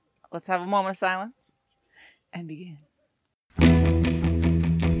let's have a moment of silence and begin.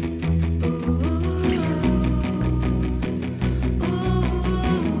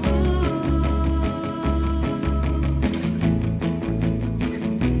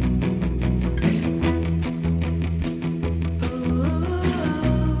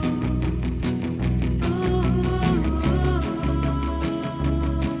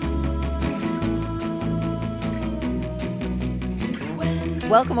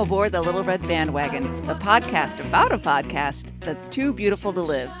 Welcome aboard the Little Red Bandwagon, a podcast about a podcast that's too beautiful to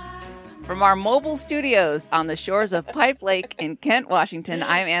live. From our mobile studios on the shores of Pipe Lake in Kent, Washington,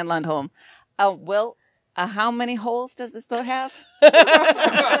 I'm Ann Lundholm. How many holes does this boat have?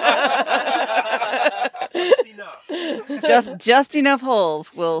 Just enough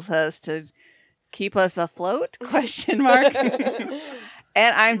holes, Will says, to keep us afloat? Question mark.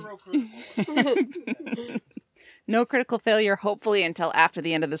 And I'm... No critical failure, hopefully, until after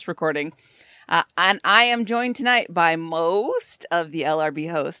the end of this recording. And I am joined tonight by most of the LRB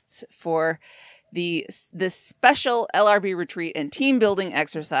hosts for this special LRB retreat and team building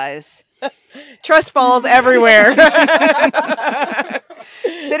exercise. Trust falls everywhere.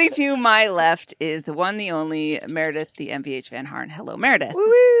 Sitting to my left is the one, the only, Meredith, the MVH Van Harn. Hello, Meredith.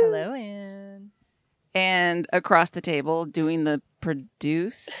 Woo-woo. Hello, Ann. And across the table, doing the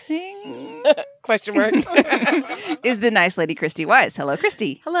producing... Question mark. is the nice lady Christy Wise. Hello,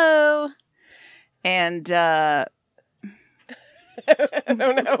 Christy. Hello. And I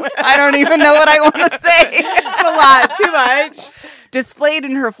don't know. I don't even know what I want to say. That's a lot. Too much. Displayed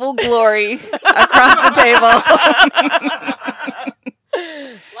in her full glory across the table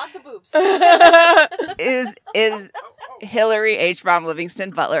Lots of boobs. is Hillary H. Baum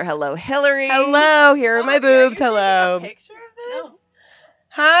Livingston Butler. Hello, Hillary. Hello. Here are my boobs. Hello. Picture of this?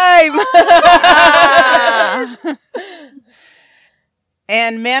 Hi.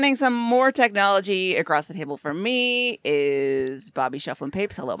 And manning some more technology across the table from me is Bobby Shufflin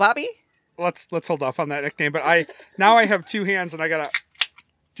Papes. Hello, Bobby. Let's hold off on that nickname, but I have 2 hands and I gotta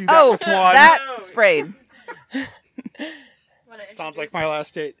do that with one. That sprayed. Sounds like my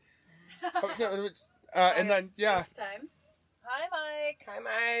last date. And then Time. Hi, Mike. Hi,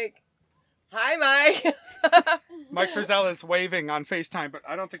 Mike. Hi, Mike. Mike Frizzell is waving on FaceTime, but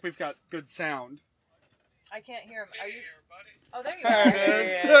I don't think we've got good sound. I can't hear him. Are you? Oh, there you There are. it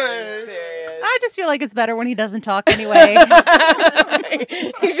is. There he is. I just feel like it's better when he doesn't talk anyway.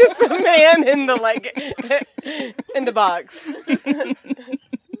 He's just the man in the box.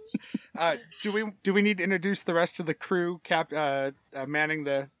 Do we need to introduce the rest of the crew manning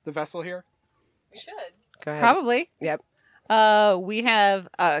the vessel here? We should. Go ahead. Probably. Yep. We have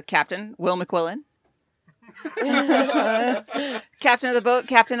Captain Will McQuillan. Captain of the boat,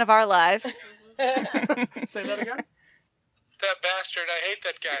 captain of our lives. Say that again? That bastard, I hate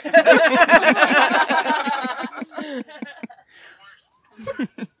that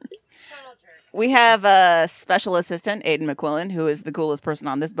guy. We have a special assistant, Aiden McQuillan, who is the coolest person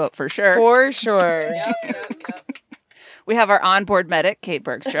on this boat for sure. For sure. Yep. We have our onboard medic, Kate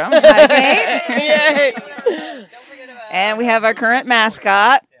Bergstrom. Hi, Kate. Yay. Don't forget about And we have our current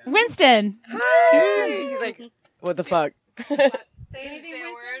mascot, Winston. Hi. He's like, what the fuck? Say anything. Say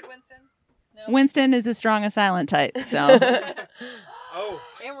a word, Winston. No. Winston is a strong and silent type, so. Oh.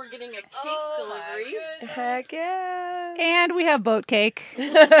 And we're getting a cake delivery. Heck yeah. And we have boat cake.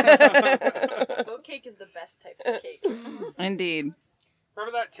 Boat cake is the best type of cake. Indeed.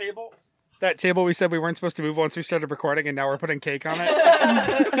 Remember that table? That table we said we weren't supposed to move once we started recording, and now we're putting cake on it?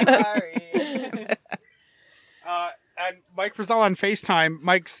 Sorry. And Mike Frizzell on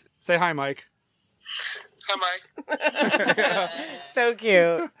FaceTime. Say hi, Mike. Hi, Mike. So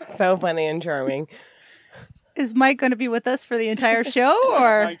cute. So funny and charming. Is Mike going to be with us for the entire show?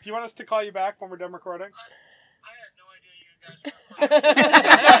 Or Mike, do you want us to call you back when we're done recording? I had no idea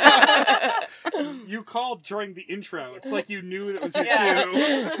you guys were You called during the intro. It's like you knew that was your Yeah.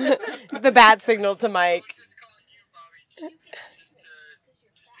 cue. The bat signal to Mike. just calling you, Bobby, just to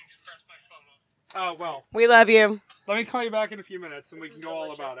express my FOMO. Oh, well. We love you. Let me call you back in a few minutes, and we can go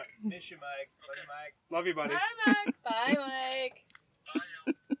all about it. Miss you, Mike. Love you, Mike. Love you, buddy. Bye, Mike.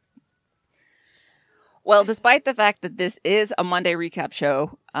 Well, despite the fact that this is a Monday recap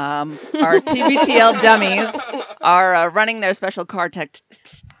show, our TBTL dummies are running their special car-tacular.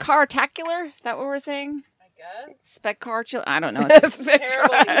 Is that what we're saying? I guess. Spec Car Chill. I don't know. It's,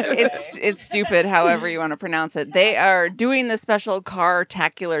 Terrible either way. it's stupid, however you want to pronounce it. They are doing the special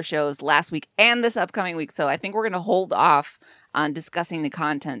car-tacular shows last week and this upcoming week, so I think we're going to hold off on discussing the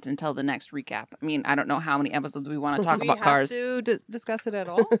content until the next recap. I mean, I don't know how many episodes we want to talk Do we about have cars. to discuss it at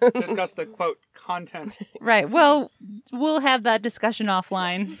all? Discuss the quote content. Right. Well, we'll have that discussion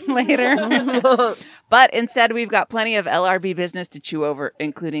offline later. But instead, we've got plenty of LRB business to chew over,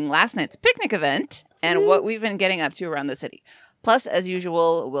 including last night's picnic event and what we've been getting up to around the city. Plus, as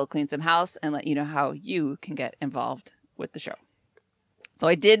usual, we'll clean some house and let you know how you can get involved with the show. So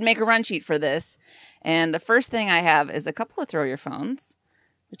I did make a run sheet for this. And the first thing I have is a couple of throw your phones,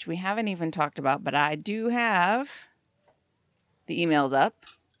 which we haven't even talked about, but I do have the emails up.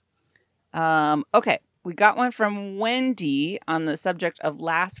 Okay, we got one from Wendy on the subject of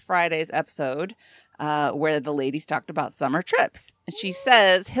last Friday's episode, where the ladies talked about summer trips. And she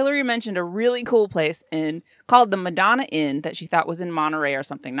says Hillary mentioned a really cool place called the Madonna Inn that she thought was in Monterey or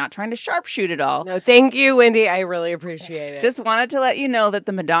something. Not trying to sharpshoot it all. No, thank you, Wendy. I really appreciate it. Just wanted to let you know that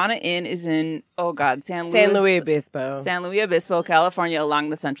the Madonna Inn is in, San Luis Obispo. San Luis Obispo, California, along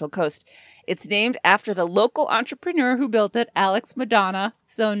the Central Coast. It's named after the local entrepreneur Who built it? Alex Madonna.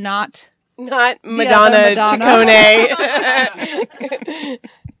 So not Not other Madonna Madonna. Ciccone.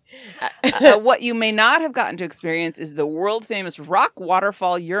 What you may not have gotten to experience is the world-famous rock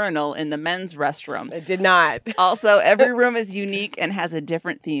waterfall urinal in the men's restroom. I did not. Also, every room is unique and has a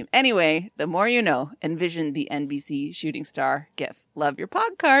different theme. Anyway, the more you know, envision the NBC shooting star gif. Love your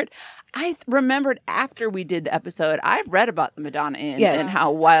pod card. I remembered after we did the episode, I've read about the Madonna Inn Yes. and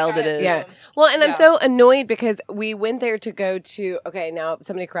how wild it is. Yeah. Well, and I'm so annoyed because we went there to go to, okay, now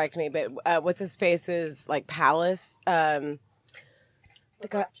somebody correct me, but what's his face's like palace? The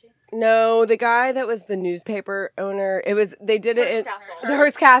guy that was the newspaper owner. They did it in the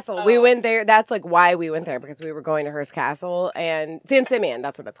Hearst Castle. We went there. That's like why we went there, because we were going to Hearst Castle and San Simeon.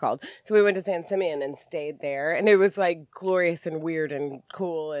 That's what it's called. So we went to San Simeon and stayed there, and it was like glorious and weird and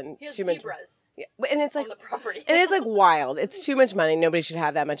cool and He has too much. zebras Yeah, and it's like on the property. and it's like wild. It's too much money. Nobody should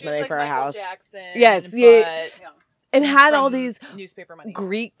have that much money for a house. Jackson, Yes, but yeah. And had all from these newspaper money.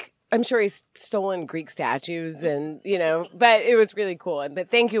 Greek. I'm sure he's stolen Greek statues and, but it was really cool.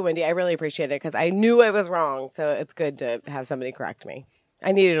 But thank you, Wendy. I really appreciate it because I knew I was wrong. So it's good to have somebody correct me.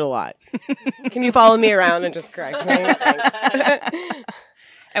 I need it a lot. Can you follow me around and just correct me? Thanks.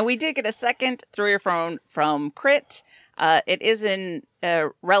 And we did get a second through your phone from Crit. It isn't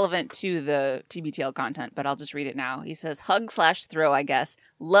relevant to the TBTL content, but I'll just read it now. He says, hug/throw, I guess.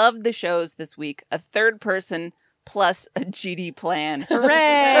 Loved the shows this week. A third person plus a GD plan. Hooray!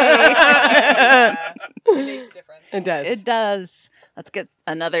 It makes a difference. It does. it does. Let's get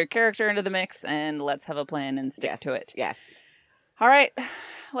another character into the mix and let's have a plan and stick to it. Yes. All right,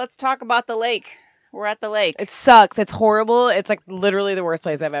 let's talk about the lake. We're at the lake. It sucks. It's horrible. It's like literally the worst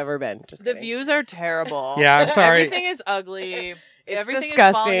place I've ever been. Just The kidding. views are terrible. Yeah, I'm sorry. Everything is ugly. It's Everything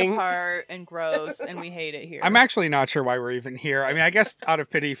disgusting. is falling apart and gross, and we hate it here. I'm actually not sure why we're even here. I mean, I guess out of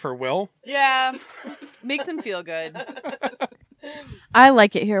pity for Will. Yeah, makes him feel good. I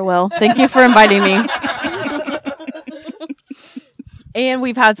like it here, Will. Thank you for inviting me. And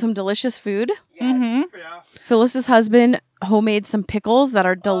we've had some delicious food. Mm-hmm. Yeah. Phyllis's husband homemade some pickles that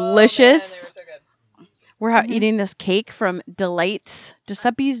are delicious. We're eating this cake from Delights,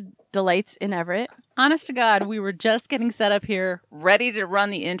 Giuseppe's Delights in Everett. Honest to God, we were just getting set up here. Ready to run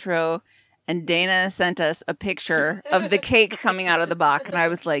the intro, and Dana sent us a picture of the cake coming out of the box, and I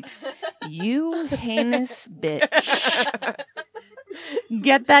was like, you heinous bitch.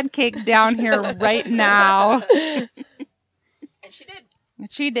 Get that cake down here right now. And she did.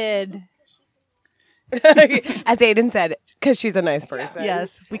 She did. As Aiden said, because she's a nice person.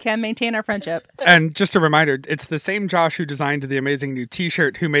 Yes, we can maintain our friendship. And just a reminder, it's the same Josh who designed the amazing new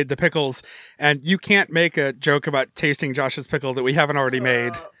t-shirt who made the pickles. And you can't make a joke about tasting Josh's pickle that we haven't already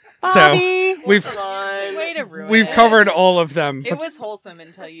made. Bobby! So we've Way to ruin we've it. covered all of them. It was wholesome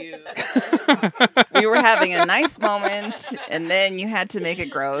until you. We were having a nice moment, and then you had to make it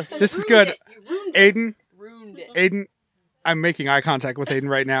gross. This is good. Aiden, Ruined it. Aiden, I'm making eye contact with Aiden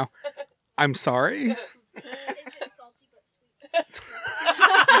right now. I'm sorry. Is it salty but sweet?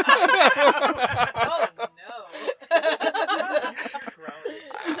 Oh no.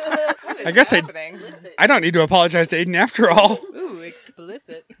 I guess happening? I don't need to apologize to Aiden after all. Ooh,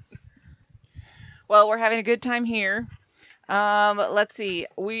 explicit. Well, we're having a good time here. Let's see.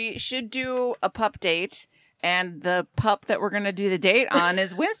 We should do a pup date. And the pup that we're going to do the date on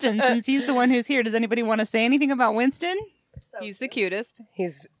is Winston, Since he's the one who's here, does anybody want to say anything about Winston? He's the cutest.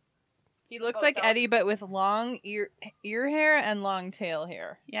 He looks like Eddie, but with long ear hair and long tail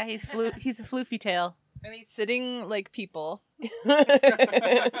hair. Yeah, he's a floofy tail. And he's sitting like people.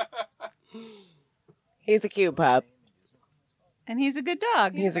 He's a cute pup. And he's a good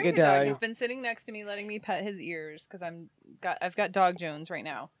dog. He's a very good dog. He's been sitting next to me, letting me pet his ears because I've got Dog Jones right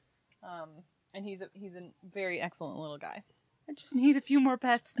now, and he's a very excellent little guy. I just need a few more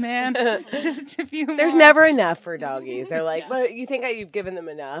pets, man. Just a few There's more. never enough for doggies. They're like, but you think you've given them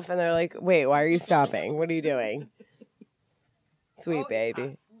enough? And they're like, wait, why are you stopping? What are you doing? Sweet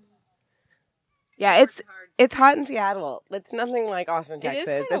baby. Yeah, it's hot in Seattle. It's nothing like Austin, Texas.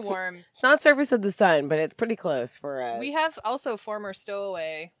 It is kind of it's warm. It's not surface of the sun, but it's pretty close for We have also former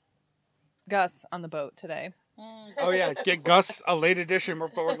stowaway Gus on the boat today. Oh yeah, get Gus a late edition.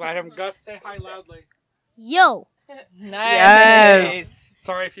 But we're glad to have him. Gus, say hi loudly. Yo. Nice. Yes.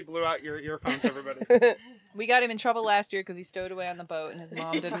 Sorry if you blew out your earphones, everybody. We got him in trouble last year because he stowed away on the boat and his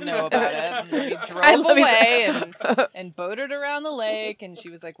mom didn't know about it. And he I drove love away and boated around the lake. And she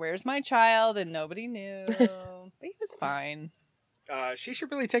was like, "Where's my child?" And nobody knew. But he was fine. She should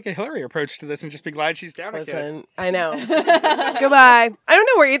really take a Hillary approach to this and just be glad she's down a kid. Listen, I know. Goodbye. I don't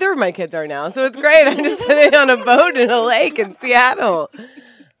know where either of my kids are now, so it's great. I'm just sitting on a boat in a lake in Seattle.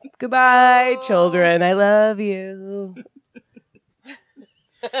 Goodbye, children. I love you.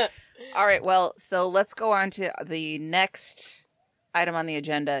 All right, well, so let's go on to the next item on the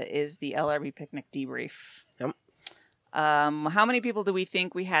agenda is the LRB picnic debrief. Yep. How many people do we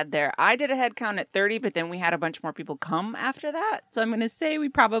think we had there? I did a head count at 30, but then we had a bunch more people come after that. So I'm going to say we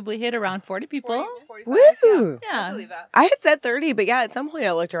probably hit around 40 people. 45, Woo! Yeah, I Yeah. believe that. I had said 30, but yeah, at some point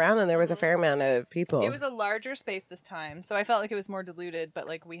I looked around and there was a fair amount of people. It was a larger space this time, so I felt like it was more diluted, but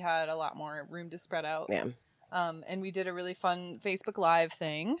like we had a lot more room to spread out. Yeah. And we did a really fun Facebook Live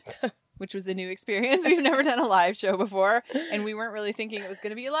thing, which was a new experience. We've never done a live show before, and we weren't really thinking it was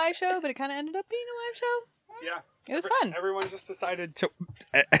going to be a live show, but it kind of ended up being a live show. Yeah. It was fun. Everyone just decided to.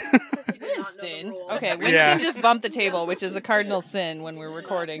 Winston. Okay, Winston Yeah. just bumped the table, which is a cardinal sin when we're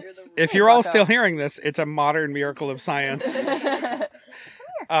recording. If you're all Bucko. still hearing this, it's a modern miracle of science.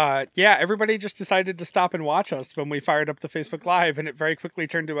 Yeah, everybody just decided to stop and watch us when we fired up the Facebook Live, and it very quickly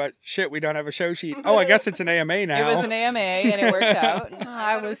turned to a shit. We don't have a show sheet. Oh, I guess it's an AMA now. It was an AMA, and it worked out. And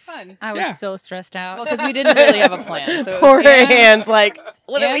I thought it was fun. I was Yeah. so stressed out. Well, because we didn't really have a plan. So it Poor was Anne- hands, like,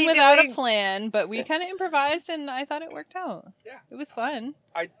 what are Anne we without doing? a plan, but we kind of improvised, and I thought it worked out. Yeah. It was fun.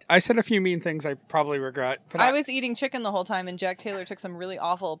 I said a few mean things I probably regret. But I was eating chicken the whole time, and Jack Taylor took some really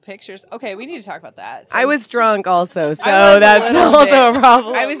awful pictures. Okay, we need to talk about that. So I was drunk also, so I was a that's little also bit. a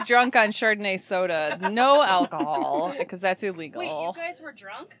problem. I was drunk on Chardonnay soda, no alcohol, because that's illegal. Wait, you guys were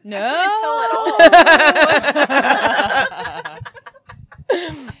drunk? No. I couldn't tell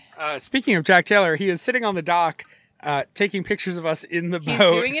at all. Speaking of Jack Taylor, he is sitting on the dock, taking pictures of us in the He's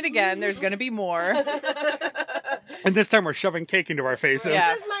boat. doing it again. There's going to be more. And this time we're shoving cake into our faces. Yeah.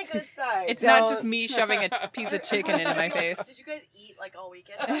 This is my good side. It's not just me shoving a piece of chicken into my face. Did you guys eat like all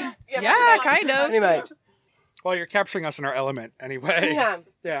weekend? Yeah, kind of. Pretty much. Well, you're capturing us in our element anyway. Yeah.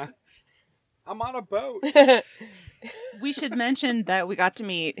 Yeah. I'm on a boat. We should mention that we got to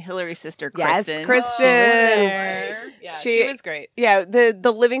meet Hillary's sister, Yes, Kristen. Kristen. Yeah, She- she was great. Yeah,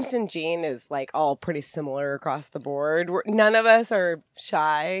 the Livingston gene is like all pretty similar across the board. None of us are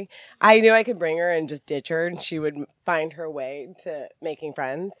shy. I knew I could bring her and just ditch her, and she would find her way to making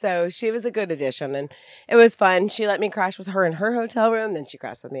friends. So she was a good addition, and it was fun. She let me crash with her in her hotel room, then she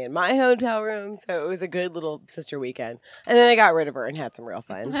crashed with me in my hotel room. So it was a good little sister weekend. And then I got rid of her and had some real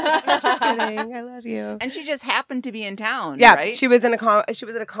fun. Just kidding. I love you. And she just happened to be in town, Yeah, right? she was in she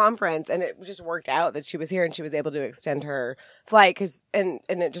was at a conference, and it just worked out that she was here, and she was able to extend her flight and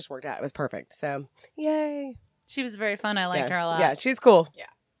it just worked out. It was perfect. So, yay! She was very fun. I liked her a lot. Yeah, she's cool. Yeah.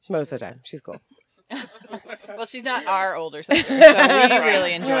 Most of the time, she's cool. Well, she's not our older sister, so we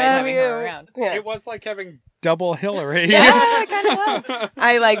really enjoyed having her around. Yeah, It was like having double Hillary. Yeah, it kind of was.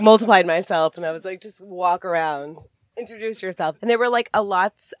 I like multiplied myself, and I was like, just walk around. Introduce yourself. And there were like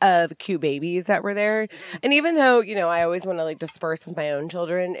lots of cute babies that were there. And even though, I always want to like disperse with my own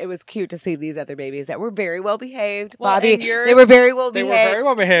children, it was cute to see these other babies that were very well behaved. Well, Bobby, and yours- they were very well They behaved. were very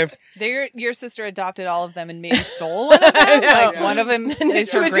well behaved. Your sister adopted all of them and maybe stole one of them. Like Yeah. one of them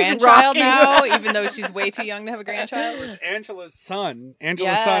is She her was just grandchild rocking now, around. even though she's way too young to have a grandchild. It was Angela's son.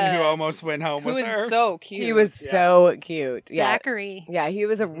 Angela's son who Yes. almost went home Who with was her. so cute. He was so cute. Yeah. Zachary. Yeah, he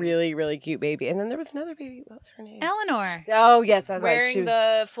was a really, really cute baby. And then there was another baby. What's her name? Eleanor. Oh, yes, that's right. wearing She-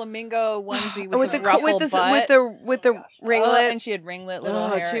 the flamingo onesie with, with the the ruffled butt. with the ringlets. And she had ringlet little Oh,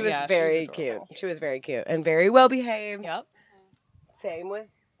 hair. she was Yeah, very was cute. adorable. She was very cute and very well behaved. Yep. Same with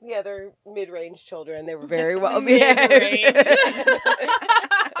the other mid-range children. They were very well Mid-range. behaved.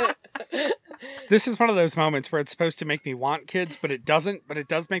 This is one of those moments where it's supposed to make me want kids, but it doesn't. But it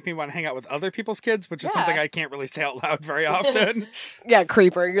does make me want to hang out with other people's kids, which is something I can't really say out loud very often. Yeah,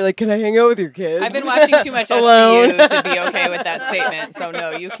 creeper. You're like, can I hang out with your kids? I've been watching too much Alone. SVU to be okay with that statement. So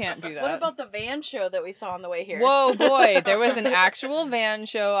no, you can't do that. What about the van show that we saw on the way here? Whoa, boy! There was an actual van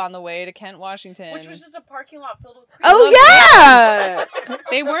show on the way to Kent, Washington. Which was just a parking lot filled with. Oh yeah.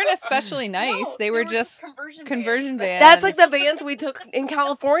 They weren't especially nice. No, they were just conversion vans. That's like the vans we took in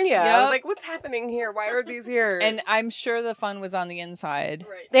California. I Yep. was like, what's happening here? Why are these here? And I'm sure the fun was on the inside.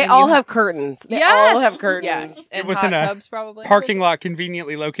 Right. they and all you- have curtains. They Yes! all have curtains. Yes, and was hot in a tubs probably. Parking lot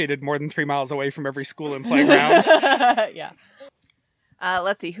conveniently located more than 3 miles away from every school and playground. Yeah.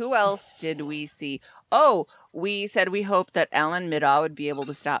 Let's see, who else did we see? Oh, we said we hoped that Ellen Middaugh would be able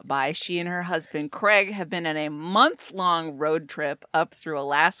to stop by. She and her husband Craig have been on a month-long road trip up through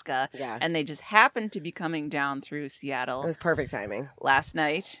Alaska, Yeah. and they just happened to be coming down through It Seattle was perfect timing. last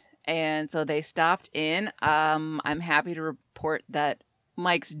night, and so they stopped in. I'm happy to report that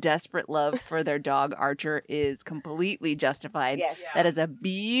Mike's desperate love for their dog Archer is completely justified. Yes. That is a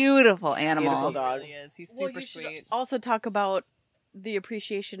beautiful animal. Beautiful dog. He really is. He's Well, super you should sweet. also talk about the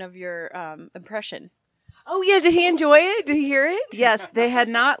appreciation of your impression. Oh yeah, did he enjoy it? Did he hear it? Yes, they had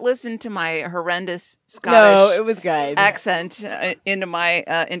not listened to my horrendous No, Scottish it was good. accent into my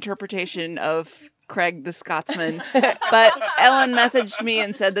interpretation of Craig the Scotsman. But Ellen messaged me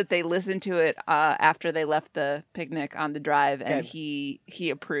and said that they listened to it after they left the picnic on the drive, and Good. he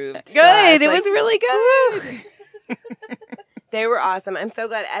approved. Good. So I It like, was really good. They were awesome. I'm so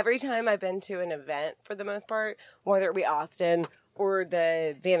glad every time I've been to an event, for the most part, whether it be Austin or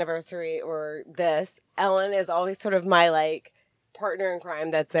the anniversary or this, Ellen is always sort of my like partner in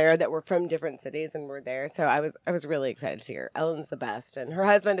crime that's there, that we're from different cities and we're there. So I was really excited to see her. Ellen's the best, and her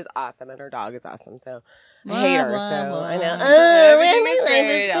husband is awesome, and her dog is awesome. So I hate her. Blah, So blah, I know. blah. Everything my is life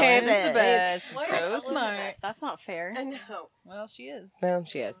great. is Ellen's the perfect. best. Why She's is so Ellen the smart. best? That's not fair. I know. Well, she is. Well,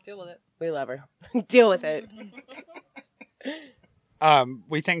 she is. Deal with it. We love her. Deal with it.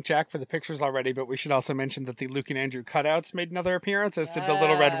 We thank Jack for the pictures already, but we should also mention that the Luke and Andrew cutouts made another appearance, as did the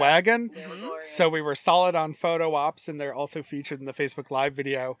Little Red Yeah. Wagon. They were Mhm. glorious. So we were solid on photo ops, and they're also featured in the Facebook Live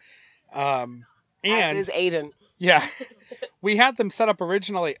video. As And is Aiden. yeah, we had them set up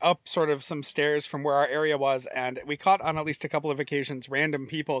originally up sort of some stairs from where our area was, and we caught on at least a couple of occasions random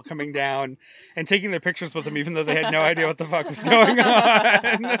people coming down and taking their pictures with them, even though they had no idea what the fuck was going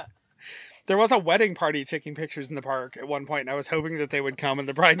on. There was a wedding party taking pictures in the park at one point, and I was hoping that they would come and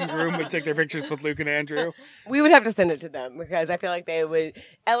the bride and groom would take their pictures with Luke and Andrew. We would have to send it to them because I feel like they would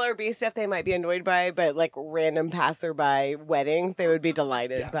LRB stuff they might be annoyed by, but like random passerby weddings they would be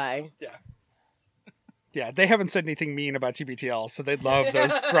delighted by. Yeah, they haven't said anything mean about TBTL, so they'd love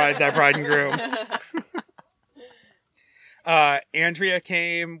that bride and groom. Andrea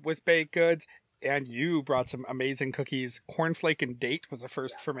came with baked goods, and you brought some amazing cookies. Cornflake and date was a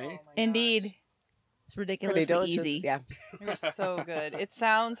first for me. Indeed. It's Pretty ridiculously delicious. easy. Yeah. They were so good. It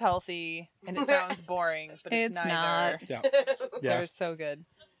sounds healthy and it sounds boring, but it's, It's neither. not. Yeah. They're so good.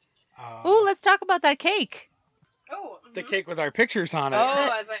 Oh, let's talk about that cake. Oh, The cake with our pictures on it. Oh,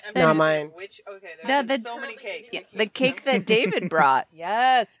 I was like, I'm Not trying to mine. think which? Okay, The- there's the- been so many cakes. Yeah, the cake that David brought.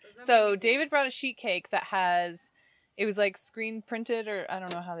 Yes. So David brought a sheet cake that has. It was like screen printed, or I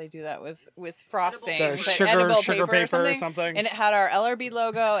don't know how they do that with frosting, The but sugar edible paper or something. And it had our LRB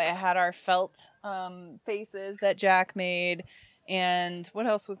logo. It had our felt faces that Jack made, and what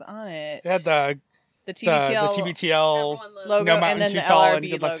else was on it? It had the TBTL TBTL. logo, No and Mountain then Too the Tall and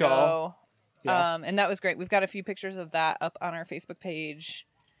LRB Good Luck to logo. All. Yeah. And that was great. We've got a few pictures of that up on our Facebook page,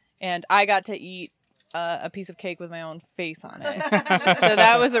 and I got to eat a piece of cake with my own face on it. So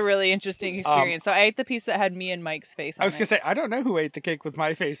that was a really interesting experience. So I ate the piece that had me and Mike's face on it. I was going to say, I don't know who ate the cake with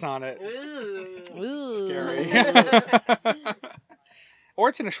my face on it. Ooh. Scary. Or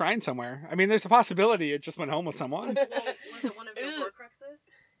it's in a shrine somewhere. I mean, there's a possibility it just went home with someone. Was it one of your Horcruxes?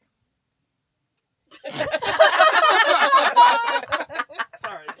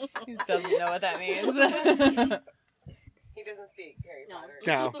 Sorry. He doesn't know what that means. He doesn't speak Harry Potter.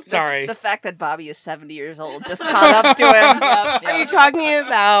 No, sorry. The fact that Bobby is 70 years old just caught up to him. Are you talking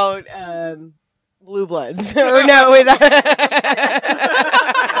about Blue Bloods? Or no, is that...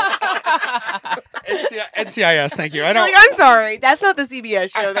 NCIS, thank you. I You're don't. like, I'm sorry, that's not the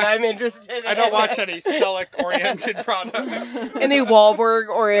CBS show that I'm interested in. I don't watch any Selleck-oriented products. Any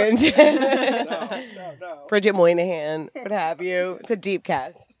Wahlberg-oriented. No. Bridget Moynihan, what have you. It's a deep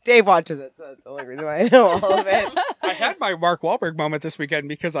cast. Dave watches it, so that's the only reason why I know all of it. I had my Mark Wahlberg moment this weekend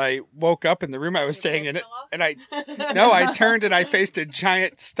because I woke up in the room I was staying in, and I turned and I faced a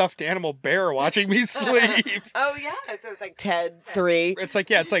giant stuffed animal bear watching me sleep. Oh, yeah. So it's like Ted 3. It's like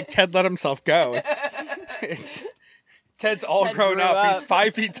Ted let himself go. It's Ted's all Ted grown grew up. up. He's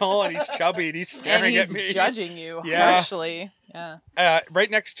 5 feet tall and he's chubby and he's staring and he's at me. judging you Yeah. harshly. Yeah. Right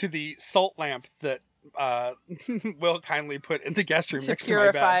next to the salt lamp that Will kindly put in the guest room To next to my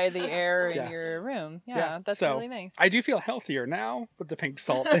bed. purify the air Yeah. in your room. Yeah, Yeah. that's So, really nice. I do feel healthier now with the pink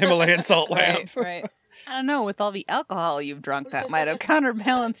salt, the Himalayan salt lamp. Right. I don't know. With all the alcohol you've drunk, that might have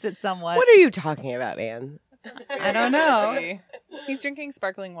counterbalanced it somewhat. What are you talking about, Anne? I don't know. He's drinking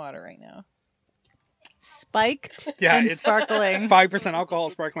sparkling water right now. Spiked Yeah, and it's sparkling. 5% alcohol,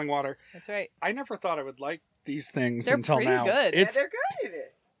 sparkling water. That's right. I never thought I would like these things They're until pretty now. good. It's They're good.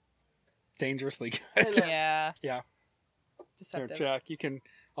 dangerously I good. know. Yeah. Yeah. Here, Deceptive. Jack,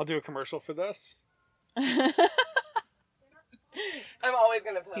 I'll do a commercial for this. I'm always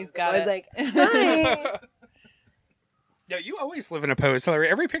going to pose. He's got I was it. like, hi. Yeah, you always live in a pose, Hillary.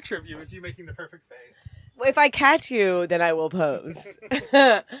 Every picture of you is you making the perfect face. Well, if I catch you, then I will pose.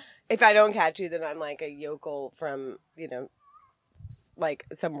 If I don't catch you, then I'm like a yokel from, like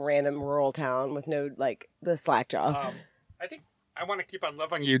some random rural town with no, like, the slack jaw. I think I Want to Keep on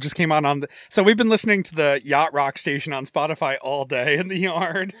Loving You just came on the... So we've been listening to the Yacht Rock station on Spotify all day in the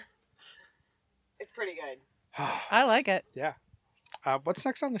yard. It's pretty good. I like it. Yeah. What's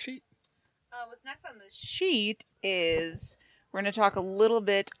next on the sheet? What's next on the sheet is we're going to talk a little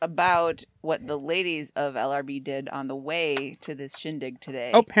bit about what the ladies of LRB did on the way to this shindig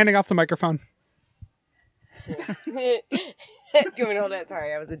today. Oh, handing off the microphone. Do you want me to hold it?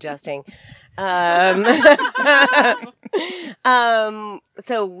 Sorry, I was adjusting.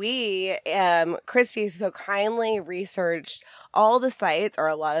 So we, Christy so kindly researched all the sites, or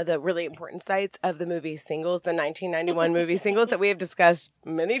a lot of the really important sites of the movie Singles, the 1991 movie Singles that we have discussed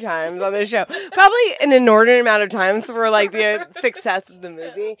many times on this show. Probably an inordinate amount of times for like the success of the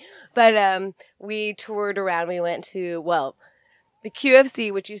movie. But we toured around. We went to, the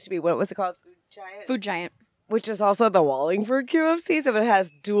QFC, which used to be, what was it called? Food Giant. Which is also the Wallingford QFC, so it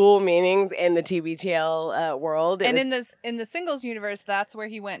has dual meanings in the TBTL world. And in the Singles universe, that's where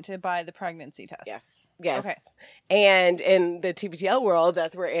he went to buy the pregnancy test. Yes. Okay. And in the TBTL world,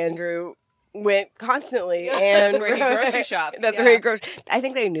 that's where Andrew went constantly. And That's where he grocery shops. That's yeah. where he grocery. I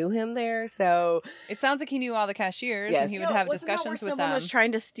think they knew him there, so It sounds like he knew all the cashiers, Yes. and he would have discussions with someone them. was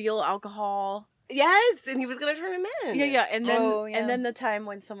trying to steal alcohol. yes, and he was going to turn him in. Yeah, and then Oh, yeah. and then the time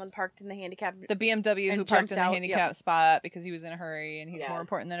when someone parked in the handicap. The BMW And who parked jumped in the out, handicap spot because he was in a hurry and he's Yeah. more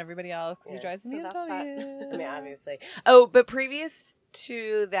important than everybody else because he Yeah. drives a So that's BMW. I mean, obviously. Oh, but previous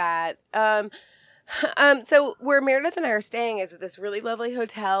to that, so where Meredith and I are staying is at this really lovely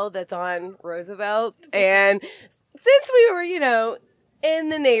hotel that's on Roosevelt. And since we were, in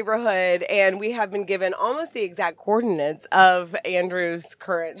the neighborhood and we have been given almost the exact coordinates of Andrew's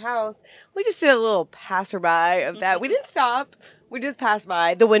current house, we just did a little passerby of that. We didn't stop. We just passed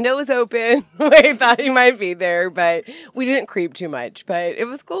by. The window was open. We thought he might be there, but we didn't creep too much. But it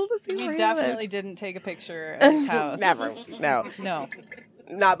was cool to see where We he definitely lived. didn't take a picture of his house. Never. No. No.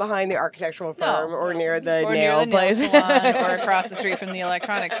 Not behind the architectural firm or near the Or nail near the place. nail salon or across the street from the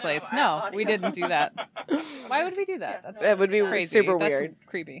electronics place. No, we didn't do that. Why would we do that? That's That would be crazy. super That's weird.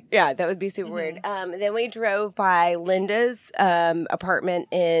 creepy. Yeah, that would be super weird. Then we drove by Linda's apartment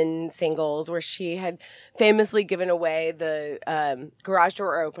in Singles, where she had famously given away the garage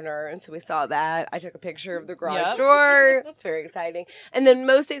door opener, and so we saw that. I took a picture of the garage Yep. door. It's very exciting. And then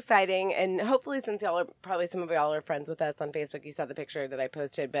most exciting, and hopefully since y'all are probably some of y'all are friends with us on Facebook, you saw the picture that I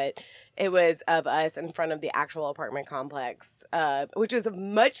posted, but it was of us in front of the actual apartment complex, which is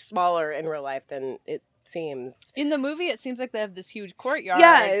much smaller in real life than it seems. In the movie, it seems like they have this huge courtyard,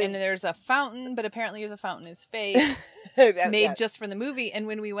 Yeah. and there's a fountain, but apparently the fountain is fake, made Yeah. just for the movie. And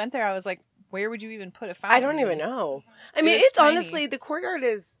when we went there, I was like, where would you even put a fountain? I don't even know. I mean, was it's tiny. honestly, the courtyard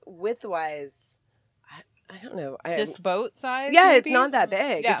is width-wise, I don't know. This boat size? yeah, it's maybe? not that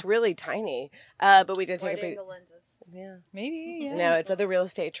big. Yeah. It's really tiny. But we did take a Wide big. angle lenses. Yeah. Maybe. Yeah. No, it's a real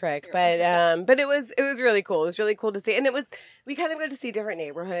estate trick, but it was really cool. It was really cool to see, and we kind of got to see different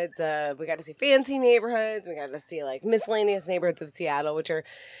neighborhoods. We got to see fancy neighborhoods. We got to see like miscellaneous neighborhoods of Seattle, which are,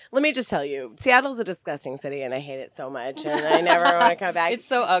 let me just tell you, Seattle's a disgusting city, and I hate it so much, and I never want to come back. It's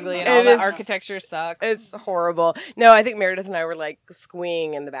so ugly, and all the architecture sucks. It's horrible. No, I think Meredith and I were like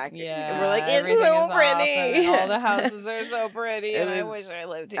squeeing in the back. Yeah, we're like, it's everything so is pretty. awesome, and all the houses are so pretty, and I wish I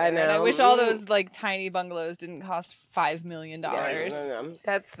lived here. I know. And I wish all those like tiny bungalows didn't cost $5 million. No.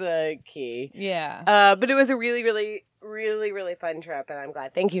 That's the key. Yeah. But it was a really, really, really, really fun trip, and I'm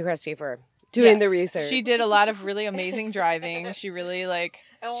glad. Thank you, Christy, for doing the research. She did a lot of really amazing driving. She really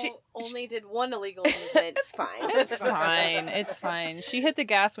She only did one illegal movement. It's fine. It's fine. It's fine. She hit the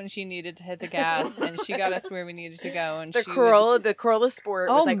gas when she needed to hit the gas, and she got us where we needed to go. And the Corolla Sport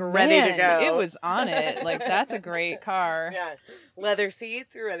was like ready to go. It was on it. Like, that's a great car. Yeah, leather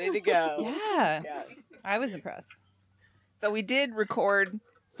seats, ready to go. Yeah. I was impressed. So we did record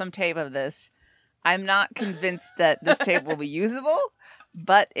some tape of this. I'm not convinced that this tape will be usable,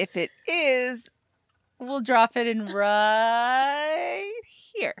 but if it is, We'll drop it in right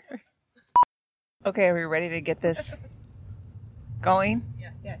here. Okay, are we ready to get this going?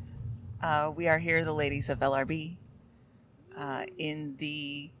 Yes. We are here, the ladies of LRB, in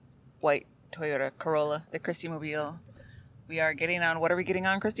the white Toyota Corolla, the Christy Mobile. We are getting on, what are we getting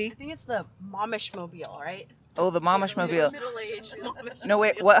on, Christy? I think it's the Momish Mobile, right? Oh, the Momish Mobile. Middle-aged Momish. No,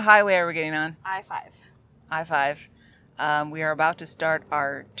 wait, what highway are we getting on? I-5. I-5. We are about to start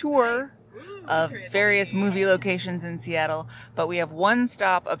our tour of various movie locations in Seattle, but we have one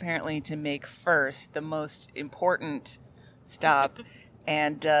stop apparently to make first, the most important stop,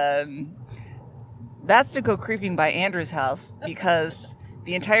 and that's to go creeping by Andrew's house, because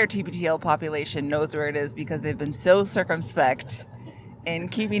the entire TPTL population knows where it is because they've been so circumspect in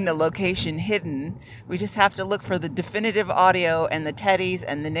keeping the location hidden. We just have to look for the definitive audio and the teddies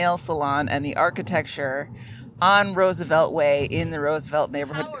and the nail salon and the architecture on Roosevelt Way in the Roosevelt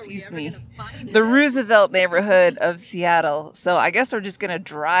neighborhood, the Roosevelt neighborhood of Seattle. So I guess we're just going to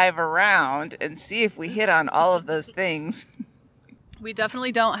drive around and see if we hit on all of those things. We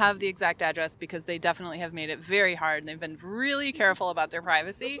definitely don't have the exact address because they definitely have made it very hard, and they've been really careful about their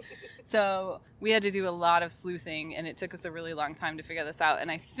privacy. So we had to do a lot of sleuthing, and it took us a really long time to figure this out.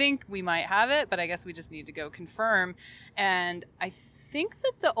 And I think we might have it, but I guess we just need to go confirm. And I think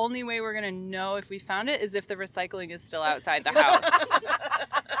that the only way we're going to know if we found it is if the recycling is still outside the house.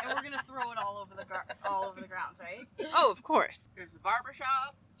 And we're going to throw it all over the grounds, right? Oh, of course. There's the barber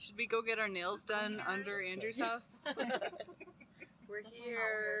shop. Should we go get our nails done under Andrew's house? We're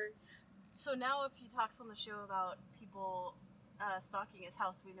here. So now if he talks on the show about people stalking his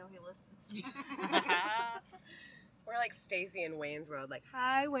house, we know he listens. We're like Stacy in Wayne's World, like,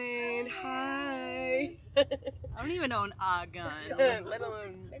 hi, Wayne, hi. I don't even own a gun. Let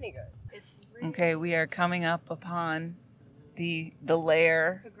alone any gun. It's really Okay, we are coming up upon the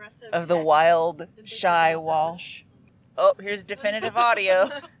lair progressive of the tech. wild, shy Walsh. Oh, here's definitive audio.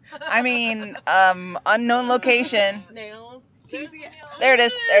 I mean, unknown location. Nails. There it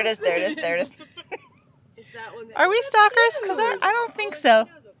is. Is that one that Are we stalkers? Because I don't think so.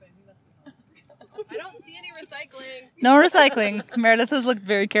 I don't see any recycling. No recycling. Meredith has looked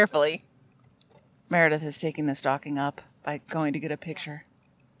very carefully. Meredith is taking the stalking up by going to get a picture.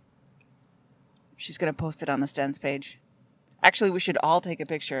 She's going to post it on the Stens page. Actually, we should all take a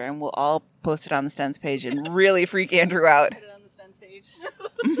picture and we'll all post it on the Stens page and really freak Andrew out. Put it on the Stens page.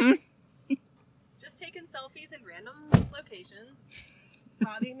 Just taking selfies in random locations.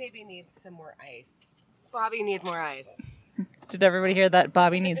 Bobby maybe needs some more ice. Bobby needs more ice. Did everybody hear that?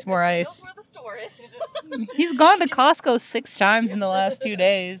 Bobby needs more knows ice. where the store is. He's gone to Costco 6 times in the last 2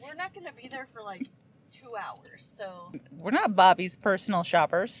 days. We're not going to be there for like 2 hours, so... We're not Bobby's personal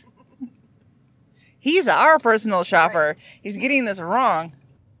shoppers. He's our personal shopper. He's getting this wrong.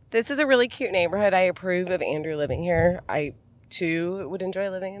 This is a really cute neighborhood. I approve of Andrew living here. I, too, would enjoy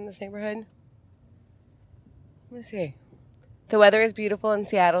living in this neighborhood. Let me see. The weather is beautiful in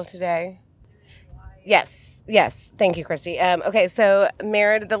Seattle today. Yes. Thank you, Christy. Okay, so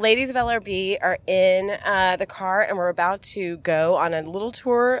the ladies of LRB are in the car, and we're about to go on a little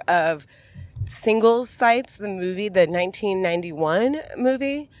tour of Singles Sites, the movie, the 1991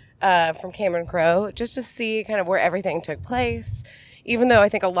 movie from Cameron Crowe, just to see kind of where everything took place. Even though I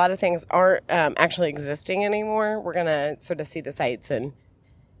think a lot of things aren't actually existing anymore, we're going to sort of see the sights and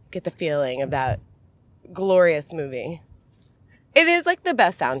get the feeling of that glorious movie. It is like the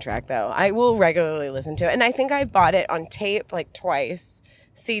best soundtrack, though. I will regularly listen to it. And I think I bought it on tape like twice,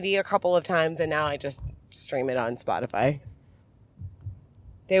 CD a couple of times, and now I just stream it on Spotify.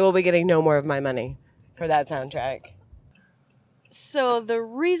 They will be getting no more of my money for that soundtrack. So the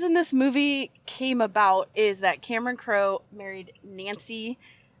reason this movie came about is that Cameron Crowe married Nancy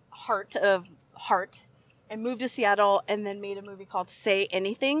Hart of Hart and moved to Seattle and then made a movie called Say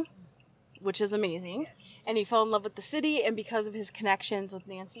Anything, which is amazing. And he fell in love with the city, and because of his connections with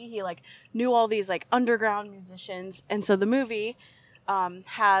Nancy, he like knew all these like underground musicians. And so the movie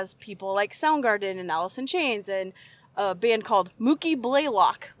has people like Soundgarden and Alice in Chains and a band called Mookie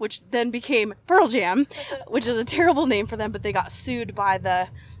Blaylock, which then became Pearl Jam, which is a terrible name for them, but they got sued by the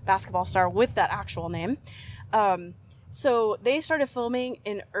basketball star with that actual name. So they started filming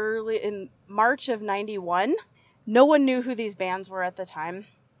in March of 91. No one knew who these bands were at the time.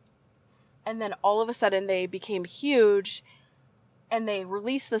 And then all of a sudden they became huge, and they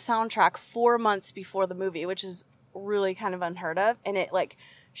released the soundtrack 4 months before the movie, which is really kind of unheard of. And it like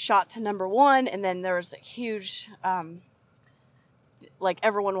shot to #1, and then there was a huge, like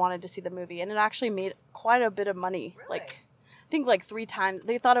everyone wanted to see the movie, and it actually made quite a bit of money. Really? Like, I think like 3 times.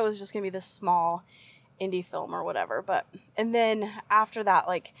 They thought it was just gonna be this small indie film or whatever, and then after that,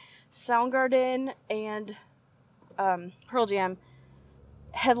 like Soundgarden and Pearl Jam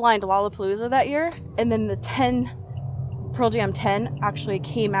headlined Lollapalooza that year, and then the Pearl Jam 10 actually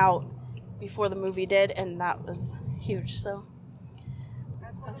came out before the movie did, and that was huge. So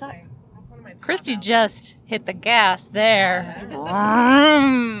that's one of my Christy just hit the gas there.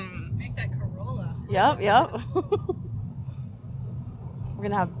 Make that Corolla. Yep. We're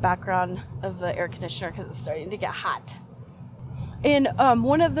gonna have background of the air conditioner because it's starting to get hot. And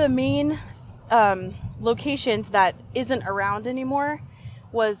one of the main locations that isn't around anymore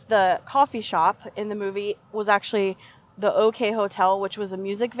was the coffee shop in the movie was actually the OK Hotel, which was a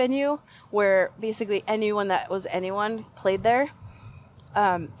music venue where basically anyone that was anyone played there.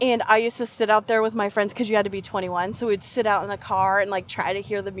 And I used to sit out there with my friends because you had to be 21. So we'd sit out in the car and like try to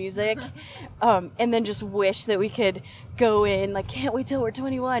hear the music, and then just wish that we could go in. Like, can't wait till we're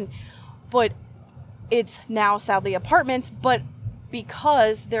 21. But it's now sadly apartments. But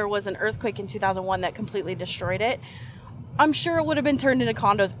because there was an earthquake in 2001 that completely destroyed it, I'm sure it would have been turned into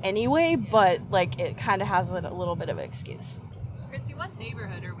condos anyway. But like, it kind of has a little bit of an excuse. Christy, what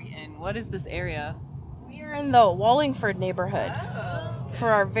neighborhood are we in? What is this area? We are in the Wallingford neighborhood for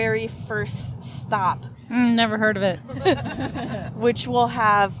our very first stop. Never heard of it. Which will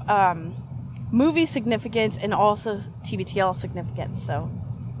have movie significance and also TBTL significance. So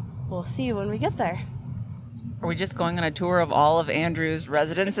we'll see when we get there. Are we just going on a tour of all of Andrew's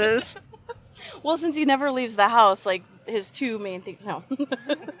residences? Well, since he never leaves the house, like his 2 main things. No.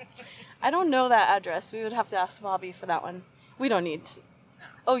 I don't know that address. We would have to ask Bobby for that one. We don't need to.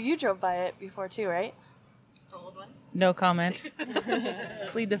 Oh, you drove by it before too, right? No comment.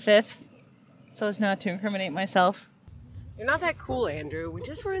 Plead the fifth, so as not to incriminate myself. You're not that cool, Andrew. We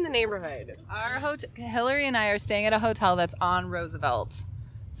just were in the neighborhood. Hillary and I are staying at a hotel that's on Roosevelt,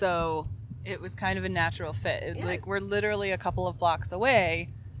 so it was kind of a natural fit. Yes. Like, we're literally a couple of blocks away,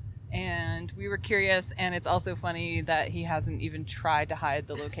 and we were curious. And it's also funny that he hasn't even tried to hide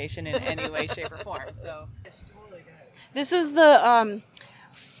the location in any way, shape, or form. So it's totally good. This is the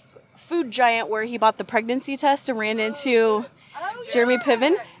food giant where he bought the pregnancy test and ran into Jeremy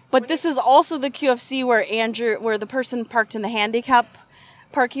Piven. But this is also the QFC where the person parked in the handicap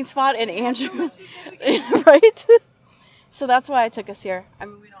parking spot, and Andrew, right? So that's why I took us here. I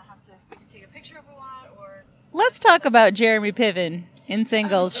mean, we don't have to. We can take a picture if we want, or Let's talk about Jeremy Piven in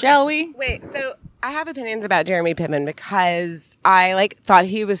singles, shall we? Wait, so I have opinions about Jeremy Piven because I thought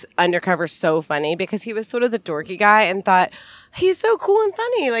he was undercover so funny because he was sort of the dorky guy and thought he's so cool and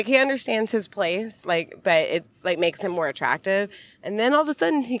funny. Like, he understands his place, but it's makes him more attractive. And then all of a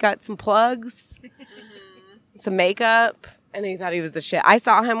sudden he got some plugs, some makeup, and he thought he was the shit. I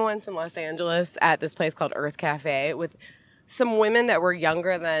saw him once in Los Angeles at this place called Earth Cafe with some women that were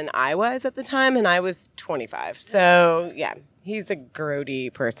younger than I was at the time, and I was 25. So, yeah, he's a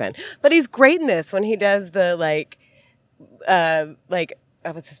grody person. But he's great in this when he does the,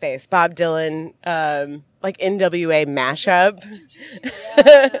 what's his face? Bob Dylan, NWA mashup.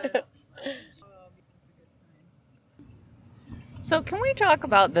 So can we talk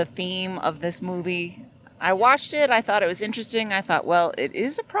about the theme of this movie? I watched it. I thought it was interesting. I thought, well, it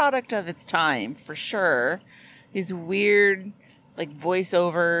is a product of its time, for sure. These weird,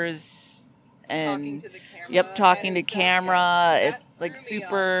 voiceovers and... talking to camera. It's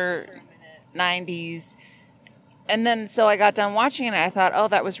super 90s. And then, so I got done watching it, and I thought, oh,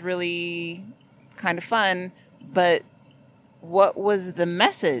 that was really kind of fun. But what was the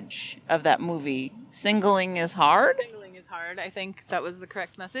message of that movie? Singling is hard? Singling is hard. I think that was the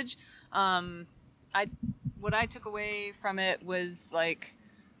correct message. What I took away from it was,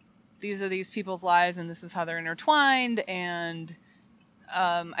 these are these people's lives, and this is how they're intertwined, and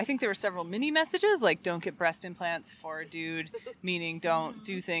I think there were several mini messages, like don't get breast implants for a dude, meaning don't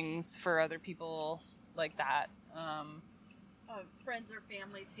do things for other people like that. Friends or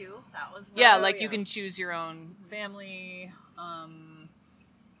family too. That was You can choose your own family.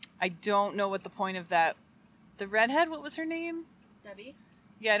 I don't know what the point of that. The redhead, what was her name? Debbie.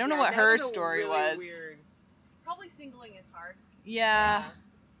 Yeah, I don't know what her story was. Weird. Probably singling is hard. Yeah.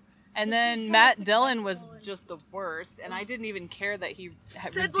 And then Matt Dillon was just the worst, and I didn't even care that he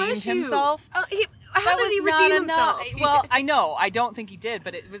had redeemed himself. Oh, how did he redeem himself? Well, I know. I don't think he did,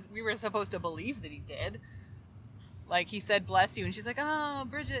 but we were supposed to believe that he did. Like, he said, bless you, and she's like, oh,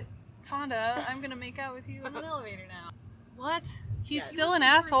 Bridget Fonda, I'm going to make out with you in an elevator now. What? He's still an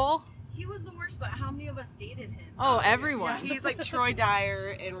asshole. He was the worst, but how many of us dated him? Oh, everyone. Yeah, he's like Troy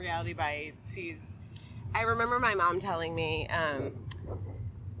Dyer in Reality Bites. I remember my mom telling me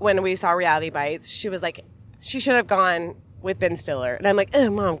when we saw Reality Bites, she was like, she should have gone with Ben Stiller. And I'm like, oh,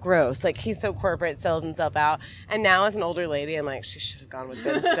 Mom, gross. Like, he's so corporate, sells himself out. And now as an older lady, I'm like, she should have gone with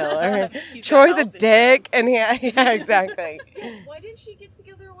Ben Stiller. Troy's a dick. And yeah, exactly. Why didn't she get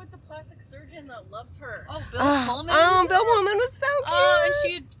together with the plastic surgeon that loved her? Oh, Bill Pullman? Oh, Bill Pullman was so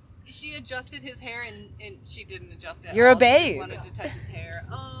cute. Oh, and she adjusted his hair, and she didn't adjust it. You're a She babe. just wanted to touch his hair.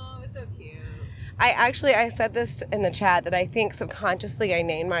 Oh, it's so cute. I said this in the chat that I think subconsciously I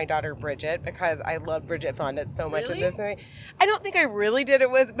named my daughter Bridget because I love Bridget Fonda so much in this movie. I don't think I really did it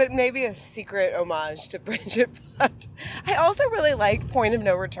but maybe a secret homage to Bridget Fonda. I also really liked Point of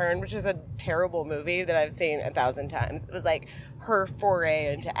No Return, which is a terrible movie that I've seen 1,000 times. It was like her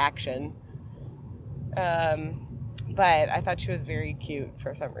foray into action. But I thought she was very cute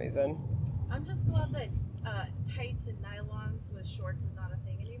for some reason. I'm just glad that tights and nylons with shorts is not a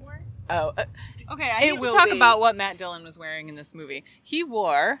thing anymore. Oh, okay. I need to talk about what Matt Dillon was wearing in this movie. He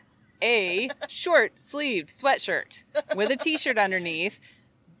wore a short-sleeved sweatshirt with a t-shirt underneath,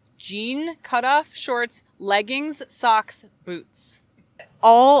 jean cutoff shorts, leggings, socks, boots.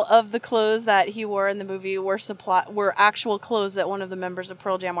 All of the clothes that he wore in the movie were actual clothes that one of the members of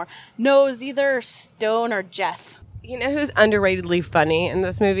Pearl Jam wore. No, it was either Stone or Jeff. You know who's underratedly funny in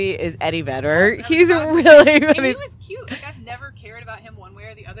this movie is Eddie Vedder. He's really funny. And he was cute. Like, I've never cared about him one way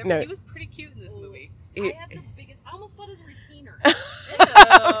or the other, but he was pretty cute in this movie. I had the biggest... I almost bought his retainer.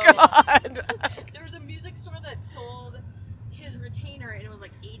 Oh, God. There was a music store that sold his retainer, and it was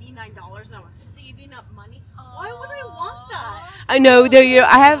like $89, and I was saving up money. Why would I want that? I know.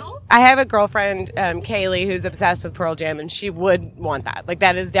 I have a girlfriend, Kaylee, who's obsessed with Pearl Jam, and she would want that. Like,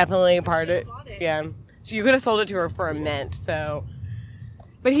 that is definitely a part of it. Yeah. You could have sold it to her for a mint, so...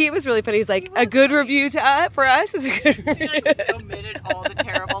 But he was really funny. He's like, a good review for us is a good review. He like omitted all the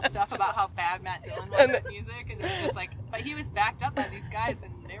terrible stuff about how bad Matt Dillon was at music, and it was just like, but he was backed up by these guys,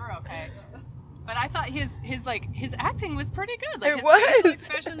 and they were okay. But I thought his acting was pretty good. Like, his facial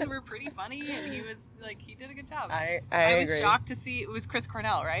expressions were pretty funny, and he did a good job. I was shocked to see it was Chris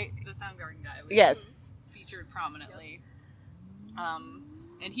Cornell, right? The Soundgarden guy. Yes. Featured prominently.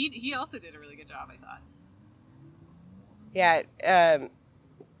 And he also did a really good job, I thought. Yeah,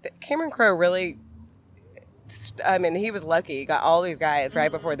 Cameron Crowe really, he was lucky. He got all these guys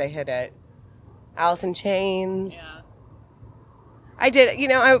right before they hit it. Alice in Chains. Yeah.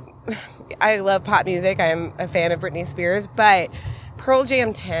 I love pop music. I'm a fan of Britney Spears, but Pearl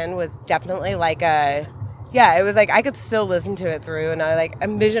Jam 10 was definitely like it was like I could still listen to it through, and I like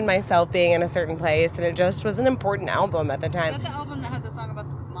envisioned myself being in a certain place, and it just was an important album at the time. Is that the album that had the song about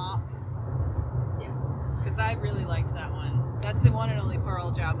the mop? Yes. Because I really liked that one. That's the one and only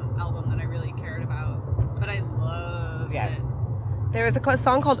Pearl Jam album that I really cared about. But I loved it. There was a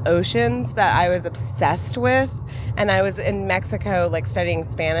song called Oceans that I was obsessed with, and I was in Mexico like studying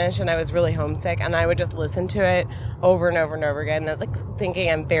Spanish, and I was really homesick, and I would just listen to it over and over and over again. And I was like thinking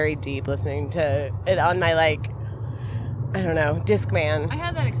I'm very deep listening to it on my Discman. I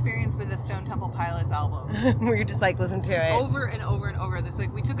had that experience with the Stone Temple Pilots album. Where you just like listen to it over and over and over.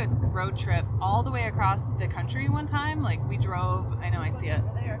 We took a road trip all the way across the country one time. Like, we drove, I know, I see it.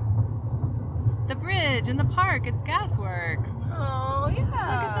 The bridge in the park, it's Gasworks. Oh, yeah. Look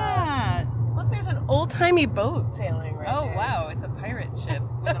at that. Look, there's an old-timey boat sailing right there. Oh, wow, it's a pirate ship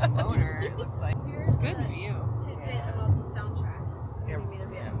with a motor, it looks like. Here's good view. Tidbit about the soundtrack.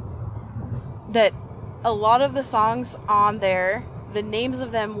 That a lot of the songs on there, the names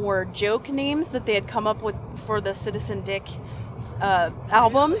of them were joke names that they had come up with for the Citizen Dick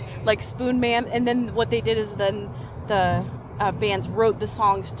album, like Spoon Man, and then what they did is then the bands wrote the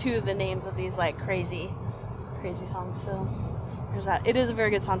songs to the names of these like crazy songs. So there's that. It is a very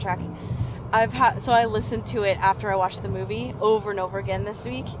good soundtrack. I listened to it after I watched the movie over and over again this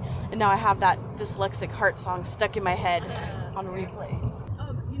week, and now I have that Dyslexic Heart song stuck in my head on replay.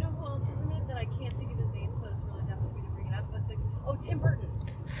 Tim Burton.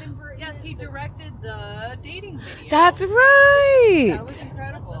 Tim Burton. Yes, he directed the dating video. That's right. That was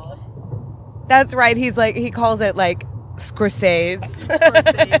incredible. That's right. He's like, he calls it like Scorsese.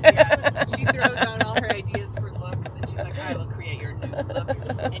 Yeah. She throws out all her ideas for looks, and she's like, I will create your new look,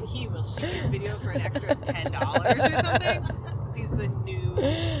 and he will shoot your video for an extra $10 or something. 'Cause he's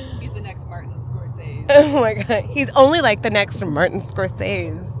the next Martin Scorsese. Oh my God. He's only like the next Martin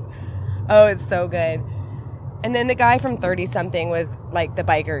Scorsese. Oh, it's so good. And then the guy from 30-something was like the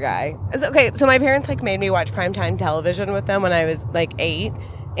biker guy. Okay, so my parents like made me watch primetime television with them when I was like 8.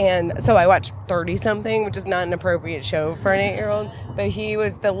 And so I watched 30-something, which is not an appropriate show for an 8-year-old. But he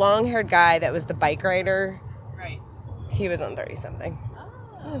was the long-haired guy that was the bike rider. Right. He was on 30-something.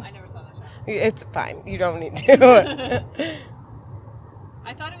 Oh, I never saw that show. It's fine. You don't need to.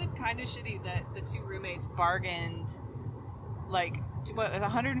 I thought it was kind of shitty that the two roommates bargained like what,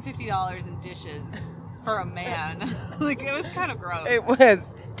 $150 in dishes for a man. Like, it was kind of gross. It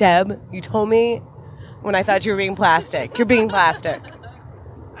was. Deb, you told me when I thought you were being plastic. You're being plastic.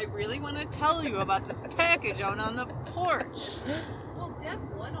 I really want to tell you about this package out on the porch. Well, Deb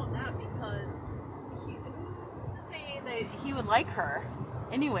won on that because who's to say that he would like her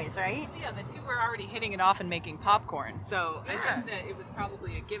anyways, right? Yeah, the two were already hitting it off and making popcorn. So I think that it was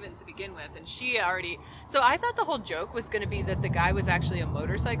probably a given to begin with. And she already... So I thought the whole joke was going to be that the guy was actually a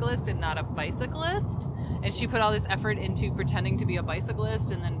motorcyclist and not a bicyclist. And she put all this effort into pretending to be a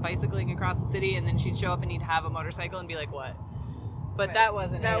bicyclist and then bicycling across the city. And then she'd show up and he'd have a motorcycle and be like, what? But right. That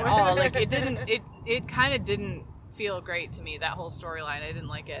wasn't it at all. Like, it didn't... It kind of didn't feel great to me, that whole storyline. I didn't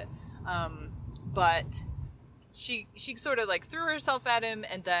like it. But... She sort of like threw herself at him,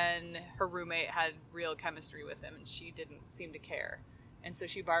 and then her roommate had real chemistry with him, and she didn't seem to care. And so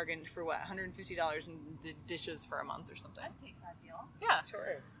she bargained for what, $150 in dishes for a month or something. I'd take that deal. Yeah,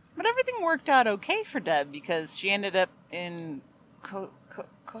 Sure. But everything worked out okay for Deb because she ended up in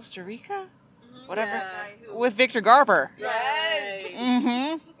Costa Rica, whatever, Yeah. with Victor Garber. Yes.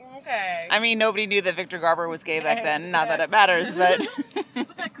 Mm-hmm. Okay. I mean, nobody knew that Victor Garber was gay back then. Not that it matters, but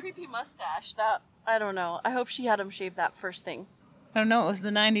With that creepy mustache, that I don't know. I hope she had him shave that first thing. I don't know. It was the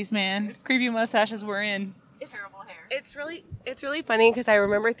 '90s, man. Creepy mustaches were in. Terrible hair. It's really funny because I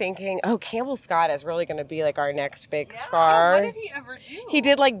remember thinking, oh, Campbell Scott is really going to be like our next big star. What did he ever do? He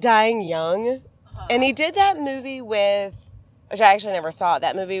did like Dying Young, and he did that movie with, which I actually never saw.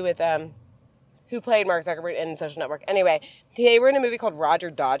 That movie with who played Mark Zuckerberg in Social Network. Anyway, they were in a movie called Roger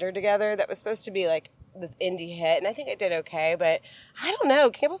Dodger together that was supposed to be like this indie hit, and I think it did okay, but I don't know.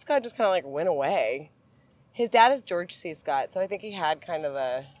 Campbell Scott just kind of like went away. His dad is George C. Scott, so I think he had kind of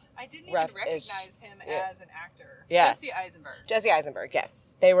a I didn't even rough-ish- recognize him yeah. as an actor. Yeah. Jesse Eisenberg. Jesse Eisenberg,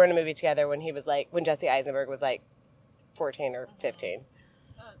 yes. They were in a movie together when he was like, when Jesse Eisenberg was like 14 or 15.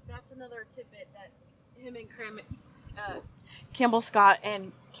 That's another tidbit that him and Campbell Scott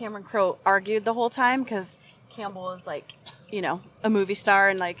and Cameron Crowe argued the whole time because Campbell is like, you know, a movie star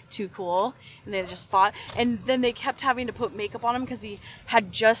and like too cool, and they just fought. And then they kept having to put makeup on him because he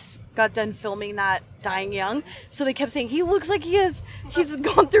had just got done filming that Dying Young. So they kept saying he looks like he's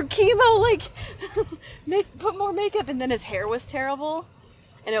gone through chemo. Like, put more makeup. And then his hair was terrible,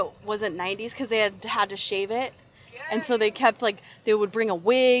 and it wasn't 90s because they had to shave it. And so they kept like they would bring a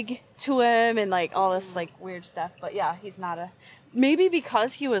wig to him and like all this like weird stuff. But yeah, he's not maybe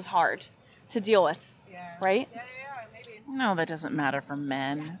because he was hard to deal with. Yeah. Right? Yeah, maybe. No, that doesn't matter for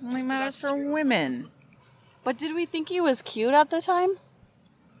men. It only matters for women. But did we think he was cute at the time?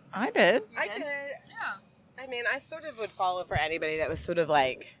 I did. I did. Yeah. I mean, I sort of would follow for anybody that was sort of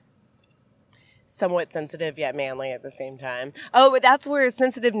like somewhat sensitive yet manly at the same time. Oh, but that's where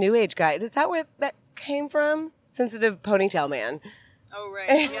sensitive new age guy. Is that where that came from? Sensitive ponytail man. Oh,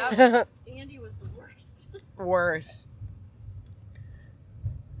 right. Yep. Andy was the worst. Worst.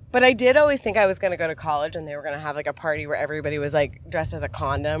 But I did always think I was going to go to college and they were going to have like a party where everybody was like dressed as a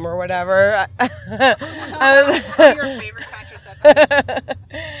condom or whatever. Your favorite contraceptive.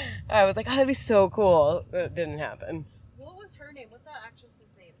 I was like, oh, that'd be so cool. But it didn't happen. What was her name? What's that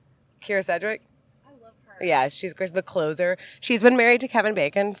actress's name? Kira Sedgwick? I love her. Yeah, she's the closer. She's been married to Kevin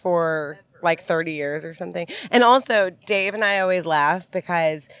Bacon for like 30 years or something. And also, Dave and I always laugh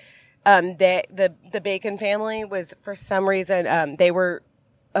because the Bacon family was, for some reason, they were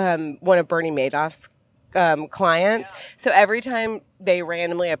one of Bernie Madoff's clients. Yeah. So every time they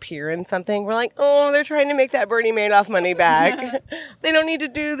randomly appear in something, we're like, oh, they're trying to make that Bernie Madoff money back. They don't need to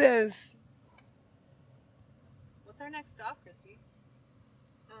do this. What's our next stop, Christy?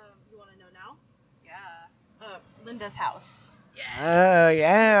 You want to know now? Yeah. Linda's house. Oh,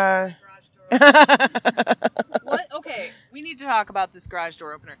 yeah. What? Okay, we need to talk about this garage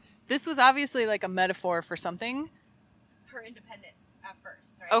door opener. This was obviously like a metaphor for something. her independence at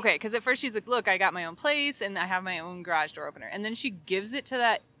first, right? Okay, because at first she's like, look, I got my own place and I have my own garage door opener. And then she gives it to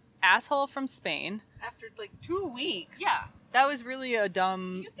that asshole from Spain. After like 2 weeks. Yeah. That was really a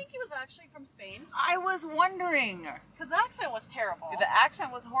dumb... Do you think he was actually from Spain? I was wondering. Because the accent was terrible. The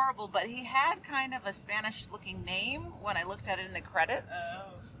accent was horrible, but he had kind of a Spanish-looking name when I looked at it in the credits.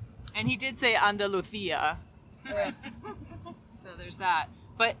 And he did say Andalucia. So there's that.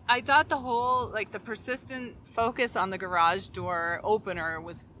 But I thought the whole, like, the persistent focus on the garage door opener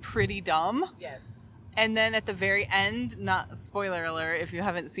was pretty dumb. Yes. And then at the very end, not spoiler alert if you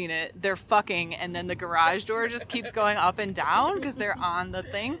haven't seen it, they're fucking, and then the garage door just keeps going up and down because they're on the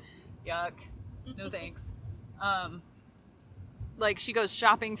thing. Yuck. No thanks. Like, she goes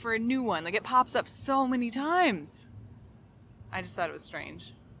shopping for a new one. Like, it pops up so many times. I just thought it was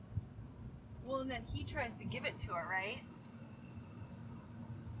strange. Well, and then he tries to give it to her, right?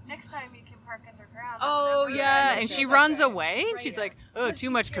 Next time you can park underground. Oh, yeah. And she runs away? Right, She's yeah. like, oh, But too she's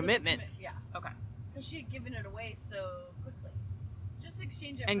much scared of commitment. Yeah. Okay. Because she had given it away so quickly. Just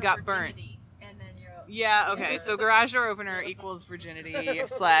exchange it And for got burnt. virginity, and then you're... Yeah, okay. So garage door opener equals virginity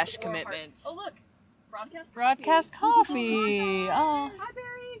 / commitment. Oh, look. Broadcast Broadcast coffee. Oh. Hi,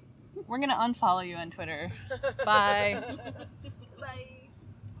 Barry. We're going to unfollow you on Twitter. Bye. Bye.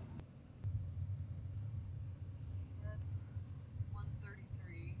 That's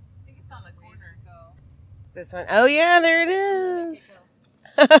 133. I think it's on the corner. This one. Oh, yeah, there it is.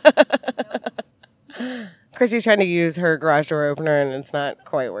 Chrissy's trying to use her garage door opener, and it's not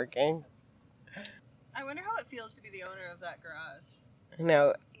quite working. I wonder how it feels to be the owner of that garage.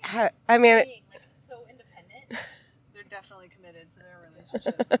 No. I mean... Being, like, so independent. They're definitely committed to their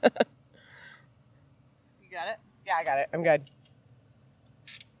relationship. You got it? Yeah, I got it. I'm good.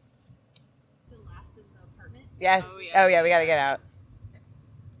 The last is the apartment. Yes. Oh, Oh, yeah. yeah, we got to get out.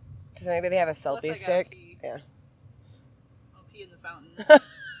 Does anybody have a Unless I selfie gotta stick? pee. Yeah. I'll pee in the fountain. Well,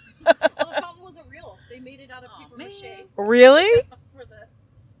 the fountain wasn't real. They made it out of paper mache. Really? For the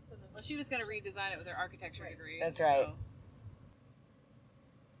Well, she was going to redesign it with her architecture degree. That's right. So.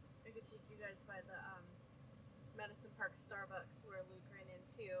 I could take you guys by the Madison Park Starbucks where Luke ran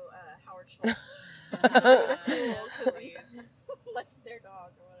into Howard Schultz. Because he left their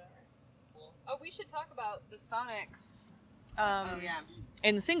dog or whatever. Oh, we should talk about the Sonics.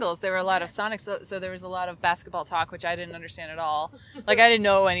 In singles, there were a lot of Sonics, so there was a lot of basketball talk, which I didn't understand at all. Like, I didn't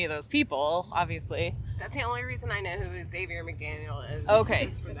know any of those people, obviously. That's the only reason I know who Xavier McDaniel is. Okay.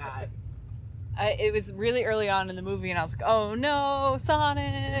 Is for that. It was really early on in the movie, and I was like, oh no,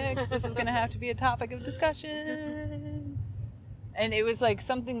 Sonic! This is going to have to be a topic of discussion. And it was like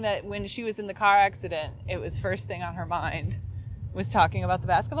something that when she was in the car accident, it was first thing on her mind, was talking about the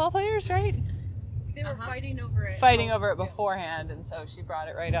basketball players, right? They were fighting over it. Fighting over it beforehand, and so she brought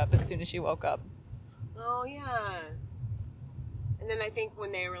it right up as soon as she woke up. Oh, yeah. And then I think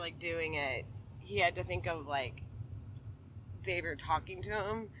when they were, like, doing it, he had to think of, like, Xavier talking to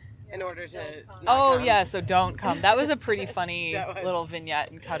him in order to Oh, come. yeah, so don't come. That was a pretty funny That was- little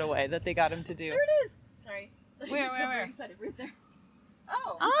vignette and cutaway that they got him to do. There it is. Sorry. I Where, just got where? very excited right there.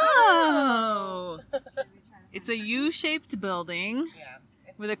 Oh. Oh! It's a U-shaped building Yeah.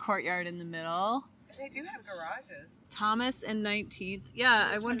 with a courtyard in the middle. They do have garages. Thomas and 19th. Yeah,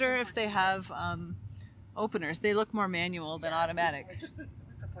 I wonder if they have openers. They look more manual than automatic. What's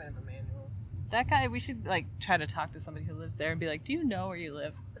the point of a manual? That guy, we should like try to talk to somebody who lives there and be like, do you know where you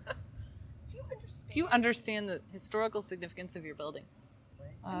live? Do you understand the historical significance of your building?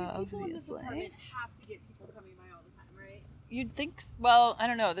 People in this Obviously. apartment have to get people coming by all the time, right? You'd think, well, I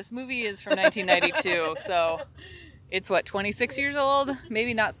don't know. This movie is from 1992, so it's what, 26 years old?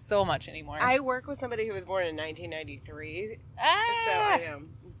 Maybe not so much anymore. I work with somebody who was born in 1993, so Ah! I know.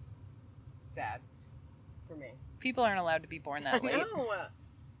 It's sad for me. People aren't allowed to be born that late. No.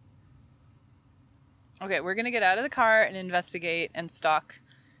 Okay, we're going to get out of the car and investigate and stalk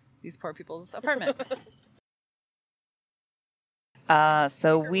these poor people's apartment.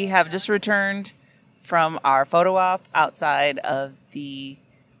 So we have just returned from our photo op outside of the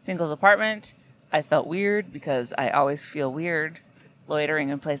singles apartment. I felt weird because I always feel weird loitering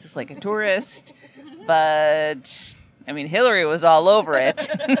in places like a tourist. But, I mean, Hillary was all over it.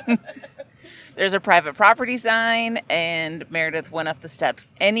 There's a private property sign, and Meredith went up the steps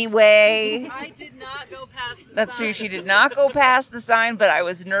anyway. I did not go past the That's true. She did not go past the sign, but I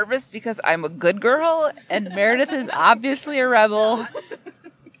was nervous because I'm a good girl, and Meredith is obviously a rebel.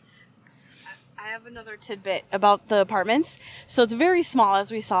 I have another tidbit about the apartments. So it's very small, as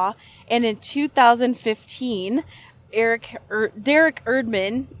we saw. And in 2015, Derek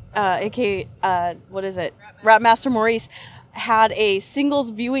Erdman, aka Rapmaster Maurice, had a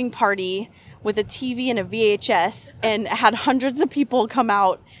singles viewing party with a TV and a VHS and had hundreds of people come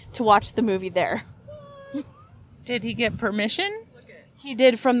out to watch the movie there. Did he get permission? He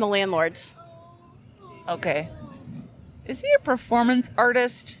did from the landlords. Okay. Is he a performance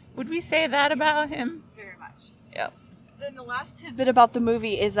artist? Would we say that about him? Very much. Yep. Then the last tidbit about the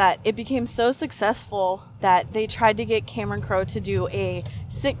movie is that it became so successful that they tried to get Cameron Crowe to do a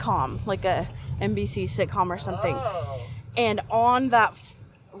sitcom, like a NBC sitcom or something. Oh. And on that,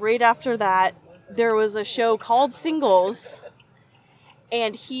 right after that, there was a show called Singles,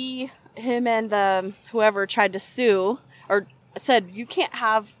 and him and whoever tried to sue or said, you can't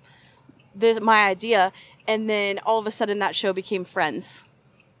have my idea. And then all of a sudden that show became Friends.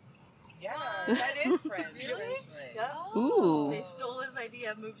 Yeah, that is Friends. Really? Yeah. Ooh. They stole his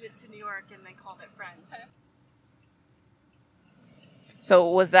idea, moved it to New York, and then called it Friends. So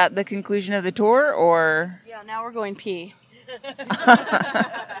was that the conclusion of the tour, or? Yeah, now we're going pee.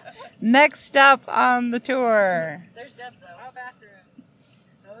 Next up on the tour. There's Deb, though. Oh, bathroom.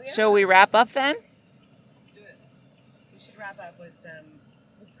 Oh, yeah. Shall we wrap up then? Let's do it. We should wrap up with some.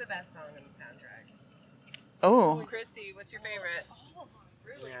 What's the best song on the soundtrack? Oh. Christy, what's your favorite?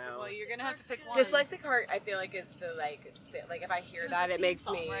 No. Well, you're gonna have to pick one. Dyslexic Heart, I feel like is the like if I hear that, it makes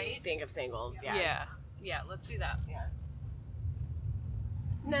me think of Singles. Yeah. Yeah. Let's do that. Yeah.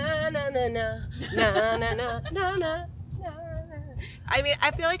 Na na na na na na na na na. I mean,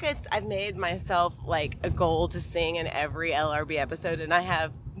 I feel like I've made myself like a goal to sing in every LRB episode, and I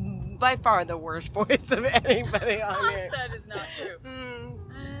have by far the worst voice of anybody on here. That is not true.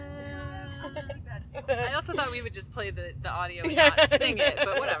 I also thought we would just play the audio and not sing it,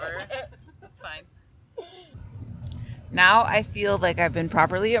 but whatever. That's fine. Now I feel like I've been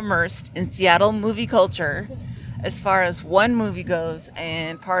properly immersed in Seattle movie culture as far as one movie goes,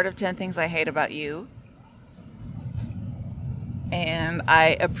 and part of 10 Things I Hate About You. And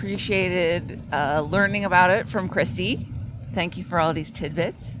I appreciated learning about it from Christy. Thank you for all these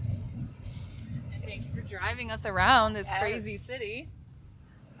tidbits. And thank you for driving us around this Yes. crazy city.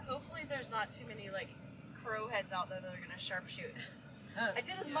 Hopefully there's not too many, like, crow heads out there that are going to sharpshoot. I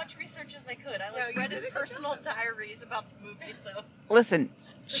did as much research as I could. I read his personal diaries about the movie, so... Listen,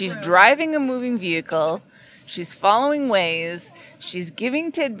 she's driving a moving vehicle. She's following Waze. She's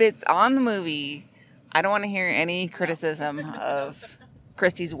giving tidbits on the movie. I don't want to hear any criticism of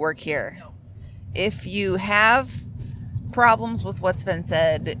Christy's work here. If you have problems with what's been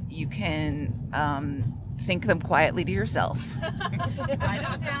said, you can think them quietly to yourself. Write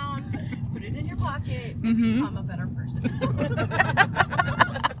them down, put it in your pocket, and become a better person.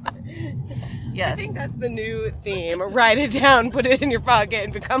 Yes. I think that's the new theme. Write it down, put it in your pocket,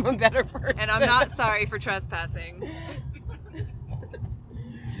 and become a better person. And I'm not sorry for trespassing.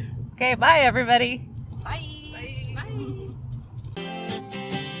 Okay, bye everybody. Bye.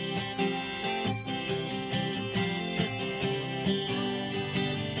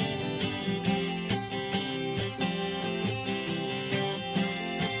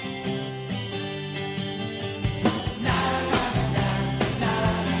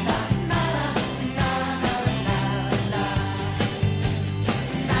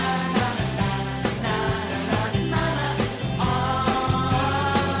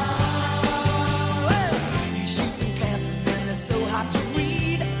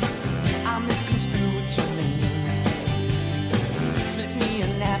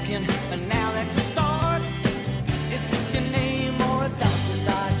 And now let's start. Is this your name or a doctor's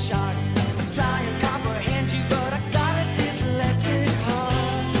eye chart? I'm trying to comprehend you, but I got a dyslexic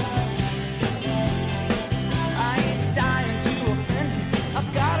heart. I ain't dying to offend you.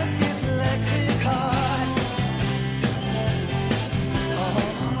 I've got a dyslexic heart.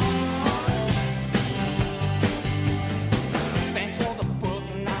 Thanks for the book.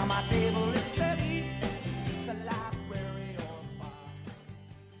 Now my table is ready. It's a library or a bar.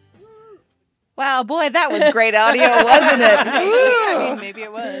 Wow, boy, that was great audio, wasn't it? I mean, maybe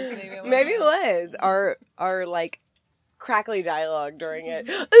it was. Maybe it was our like crackly dialogue during it.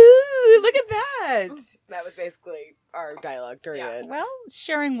 Ooh, look at that! That was basically our dialogue during it. Well,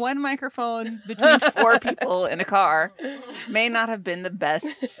 sharing one microphone between 4 people in a car may not have been the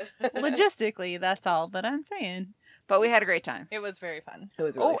best logistically. That's all that I'm saying. But we had a great time. It was very fun. It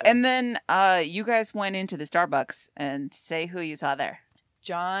was really Oh, fun. and then you guys went into the Starbucks, and say who you saw there.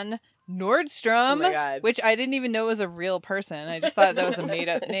 John Nordstrom, Oh my God. which I didn't even know was a real person. I just thought that was a made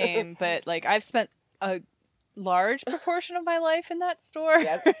up name. But like, I've spent a large proportion of my life in that store.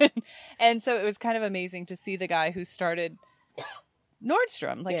 Yep. And so it was kind of amazing to see the guy who started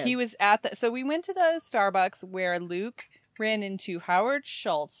Nordstrom. Like Yeah. he was at the, so we went to the Starbucks where Luke ran into Howard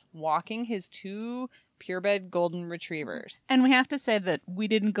Schultz walking his 2 purebred golden retrievers. And we have to say that we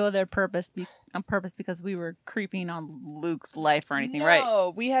didn't go there on purpose because we were creeping on Luke's life or anything, right?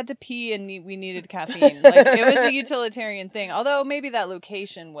 No, we had to pee and we needed caffeine. Like, it was a utilitarian thing. Although maybe that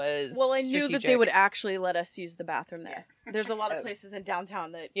location was Well, I knew that they strategic. would actually let us use the bathroom there. There's a lot of places in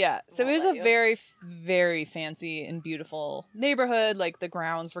downtown that. Yeah, so it won't was let a you. very, very fancy and beautiful neighborhood. Like, the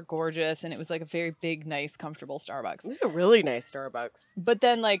grounds were gorgeous, and it was like a very big, nice, comfortable Starbucks. It was a really nice Starbucks. But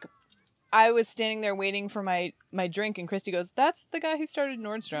then, like, I was standing there waiting for my drink, and Christy goes, "That's the guy who started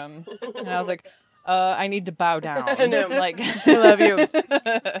Nordstrom." And I was like, I need to bow down. No. Like, I love you.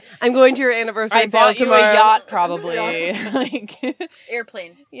 I'm going to your anniversary I sale bought you tomorrow. a yacht, probably. Like,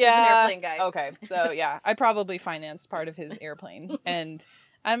 Airplane. yeah. He's an airplane guy. Okay, so yeah, I probably financed part of his airplane, and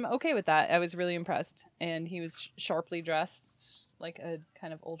I'm okay with that. I was really impressed, and he was sharply dressed, like a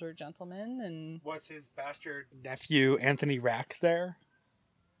kind of older gentleman, and Was his bastard nephew Anthony Rack there?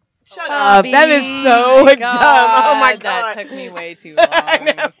 Shut up. That is so dumb. Oh my God. that took me way too long.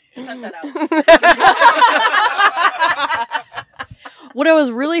 Cut that out. What I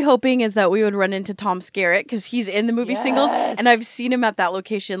was really hoping is that we would run into Tom Skerritt because he's in the movie Singles, and I've seen him at that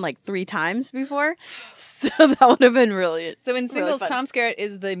location like 3 times before. So that would have been really. So in Singles, fun. Tom Skerritt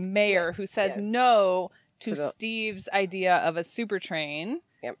is the mayor who says no to So the- Steve's idea of a super train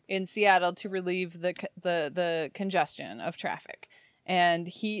in Seattle to relieve the congestion of traffic. And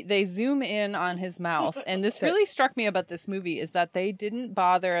they zoom in on his mouth. And this really struck me about this movie is that they didn't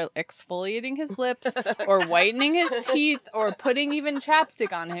bother exfoliating his lips or whitening his teeth or putting even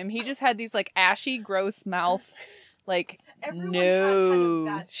chapstick on him. He just had these like ashy, gross mouth. Like, Everyone no.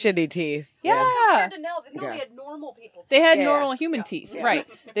 had Shitty teeth. Yeah. Compared to now, Yeah. they had normal people. They had Yeah. normal human teeth, Yeah. right.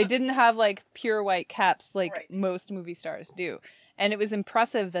 They didn't have like pure white caps like Right. most movie stars do. And it was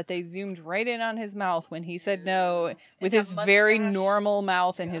impressive that they zoomed right in on his mouth when he said no with his that very mustache. normal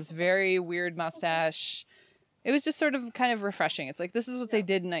mouth and his very weird mustache. It was just sort of kind of refreshing. It's like, this is what they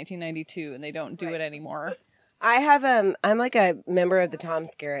did in 1992 and they don't do it anymore. I have I'm like a member of the Tom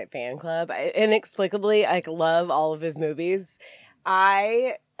Skerritt fan club. I inexplicably like love all of his movies.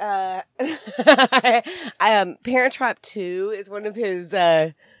 I Parent Trap 2 is one of his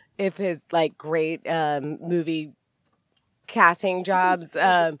like great movie casting jobs.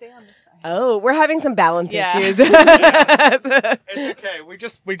 Oh, we're having some balance Yeah. issues. It's okay. We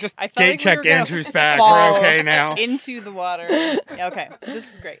just I felt gate like checked we were gonna Andrew's bag. fall We're okay now. into the water. Yeah, okay, this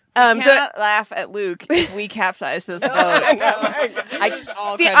is great. So Cannot laugh at Luke if we capsize this boat.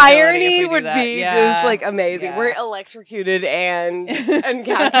 the irony would be just like amazing. Yeah. We're electrocuted and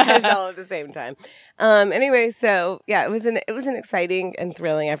capsized all at the same time. Anyway, so yeah, it was an exciting and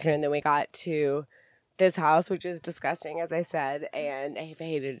thrilling afternoon. Then we got to this house, which is disgusting, as I said, and I've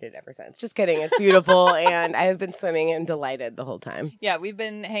hated it ever since. Just kidding. It's beautiful, and I have been swimming and delighted the whole time. Yeah, we've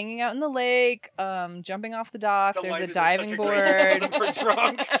been hanging out in the lake, jumping off the dock. There's a Delighted is diving such a board. great euphemism for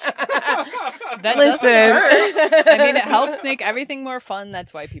drunk. That Listen. doesn't hurt. I mean, it helps make everything more fun.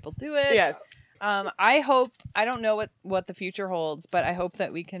 That's why people do it. Yes. I don't know what the future holds, but I hope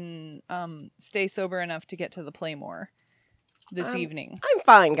that we can stay sober enough to get to the Playmore this evening. I'm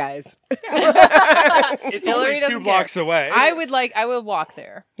fine, guys. It's Hillary only 2 doesn't blocks away. I will walk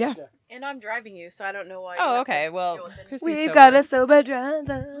there. Yeah. And I'm driving you, so I don't know why. Oh, okay. Well, Christy's We've sober. got a sober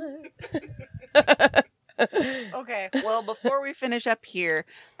driver. Okay, well, before we finish up here,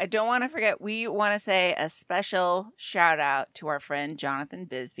 I don't want to forget, we want to say a special shout out to our friend Jonathan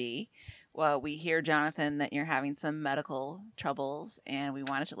Bisbee. Well, we hear, Jonathan, that you're having some medical troubles, and we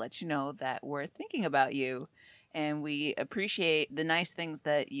wanted to let you know that we're thinking about you. And we appreciate the nice things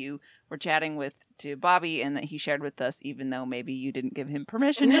that you were chatting with to Bobby and that he shared with us, even though maybe you didn't give him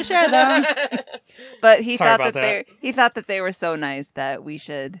permission to share them. But he Sorry thought about that they were so nice that we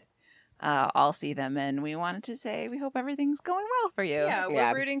should all see them. And we wanted to say we hope everything's going well for you. Yeah, we're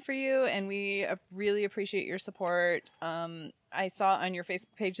Yeah. rooting for you, and we really appreciate your support. I saw on your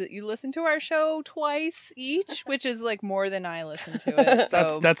Facebook page that you listened to our show twice each, which is like more than I listen to it.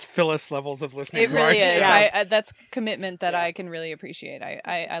 So That's Phyllis levels of listening it to our really is. show. I that's commitment that I can really appreciate.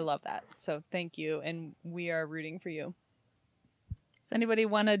 I love that. So thank you, and we are rooting for you. Does anybody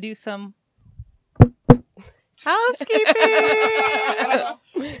want to do some housekeeping? Can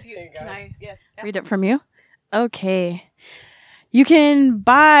I Yes. read it from you? Okay. You can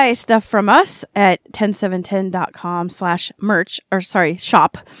buy stuff from us at 10710.com/merch, or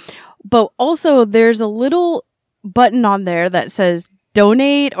shop. But also there's a little button on there that says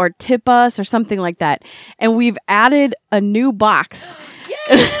donate or tip us or something like that. And we've added a new box.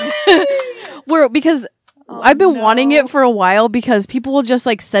 Because I've been wanting it for a while because people will just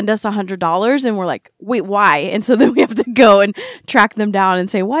like send us $100 and we're like, wait, why? And so then we have to go and track them down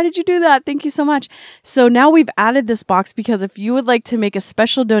and say, why did you do that? Thank you so much. So now we've added this box because if you would like to make a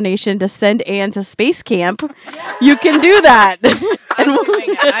special donation to send Anne to space camp, you can do that. I'm doing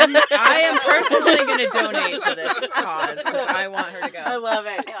it. I am personally going to donate to this cause because I want her to go. I love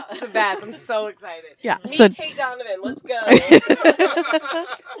it. It's the best. I'm so excited. Yeah. Me, So Tate Donovan. Let's go.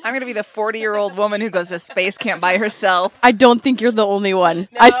 I'm going to be the 40-year-old woman who goes to space camp by herself. I don't think you're the only one.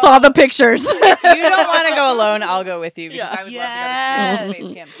 I saw the pictures. If you don't want to go alone, I'll go with you because I would Yes. love to go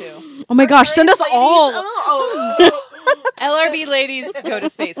to space camp too. Oh my gosh, send us all. Oh. LRB ladies go to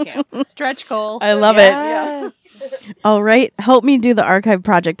space camp. Stretch goal. I love Yes. it. All right. Help me do the archive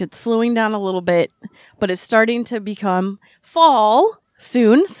project. It's slowing down a little bit, but it's starting to become fall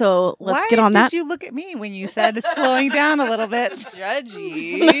soon. So let's get on that. Why did you look at me when you said it's slowing down a little bit?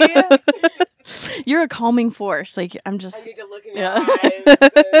 Judgy. You're a calming force. Like I'm just. I need to look in your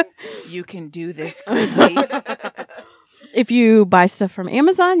eyes. You can do this, Christy. If you buy stuff from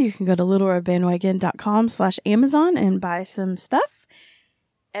Amazon, you can go to littleredbandwagon.com/Amazon and buy some stuff.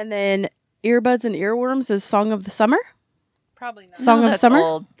 And then Earbuds and Earworms is Song of the Summer. Probably not. Song of That's Summer.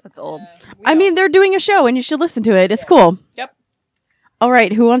 old. That's old. I mean, they're doing a show and you should listen to it. It's cool. Yep. All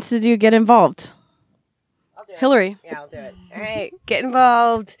right. Who wants to get involved? I'll do it. Hillary. Yeah, I'll do it. All right. Get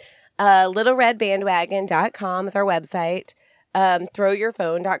involved. LittleRedBandwagon.com is our website.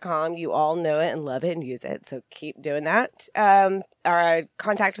 Throwyourphone.com. You all know it and love it and use it. So keep doing that.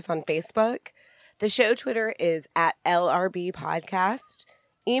 Contact us on Facebook. The show Twitter is at LRB Podcast.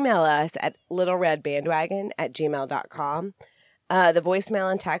 Email us at littleredbandwagon@gmail.com. The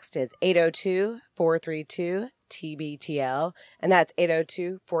voicemail and text is 802-432-TBTL, and that's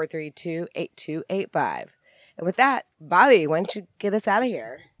 802-432-8285. And with that, Bobby, why don't you get us out of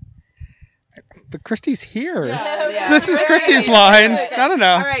here? But Christy's here. Yeah. This is Christy's line. I don't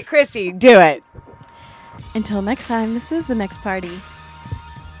know. All right, Christy, do it. Until next time, this is The Next Party.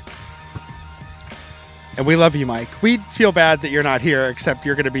 And we love you, Mike. We feel bad that you're not here, except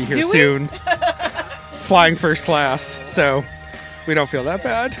you're going to be here soon. Flying first class. So we don't feel that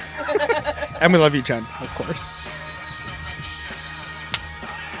bad. And we love you, Jen, of course.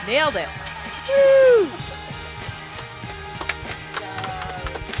 Nailed it.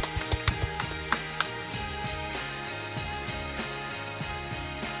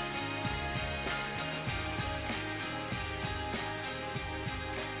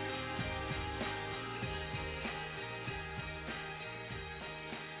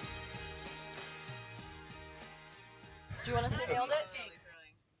 Do you want to say nailed it?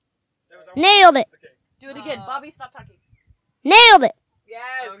 Nailed it. Do it again. Bobby, stop talking. Nailed it.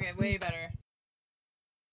 Yes. Okay, way better.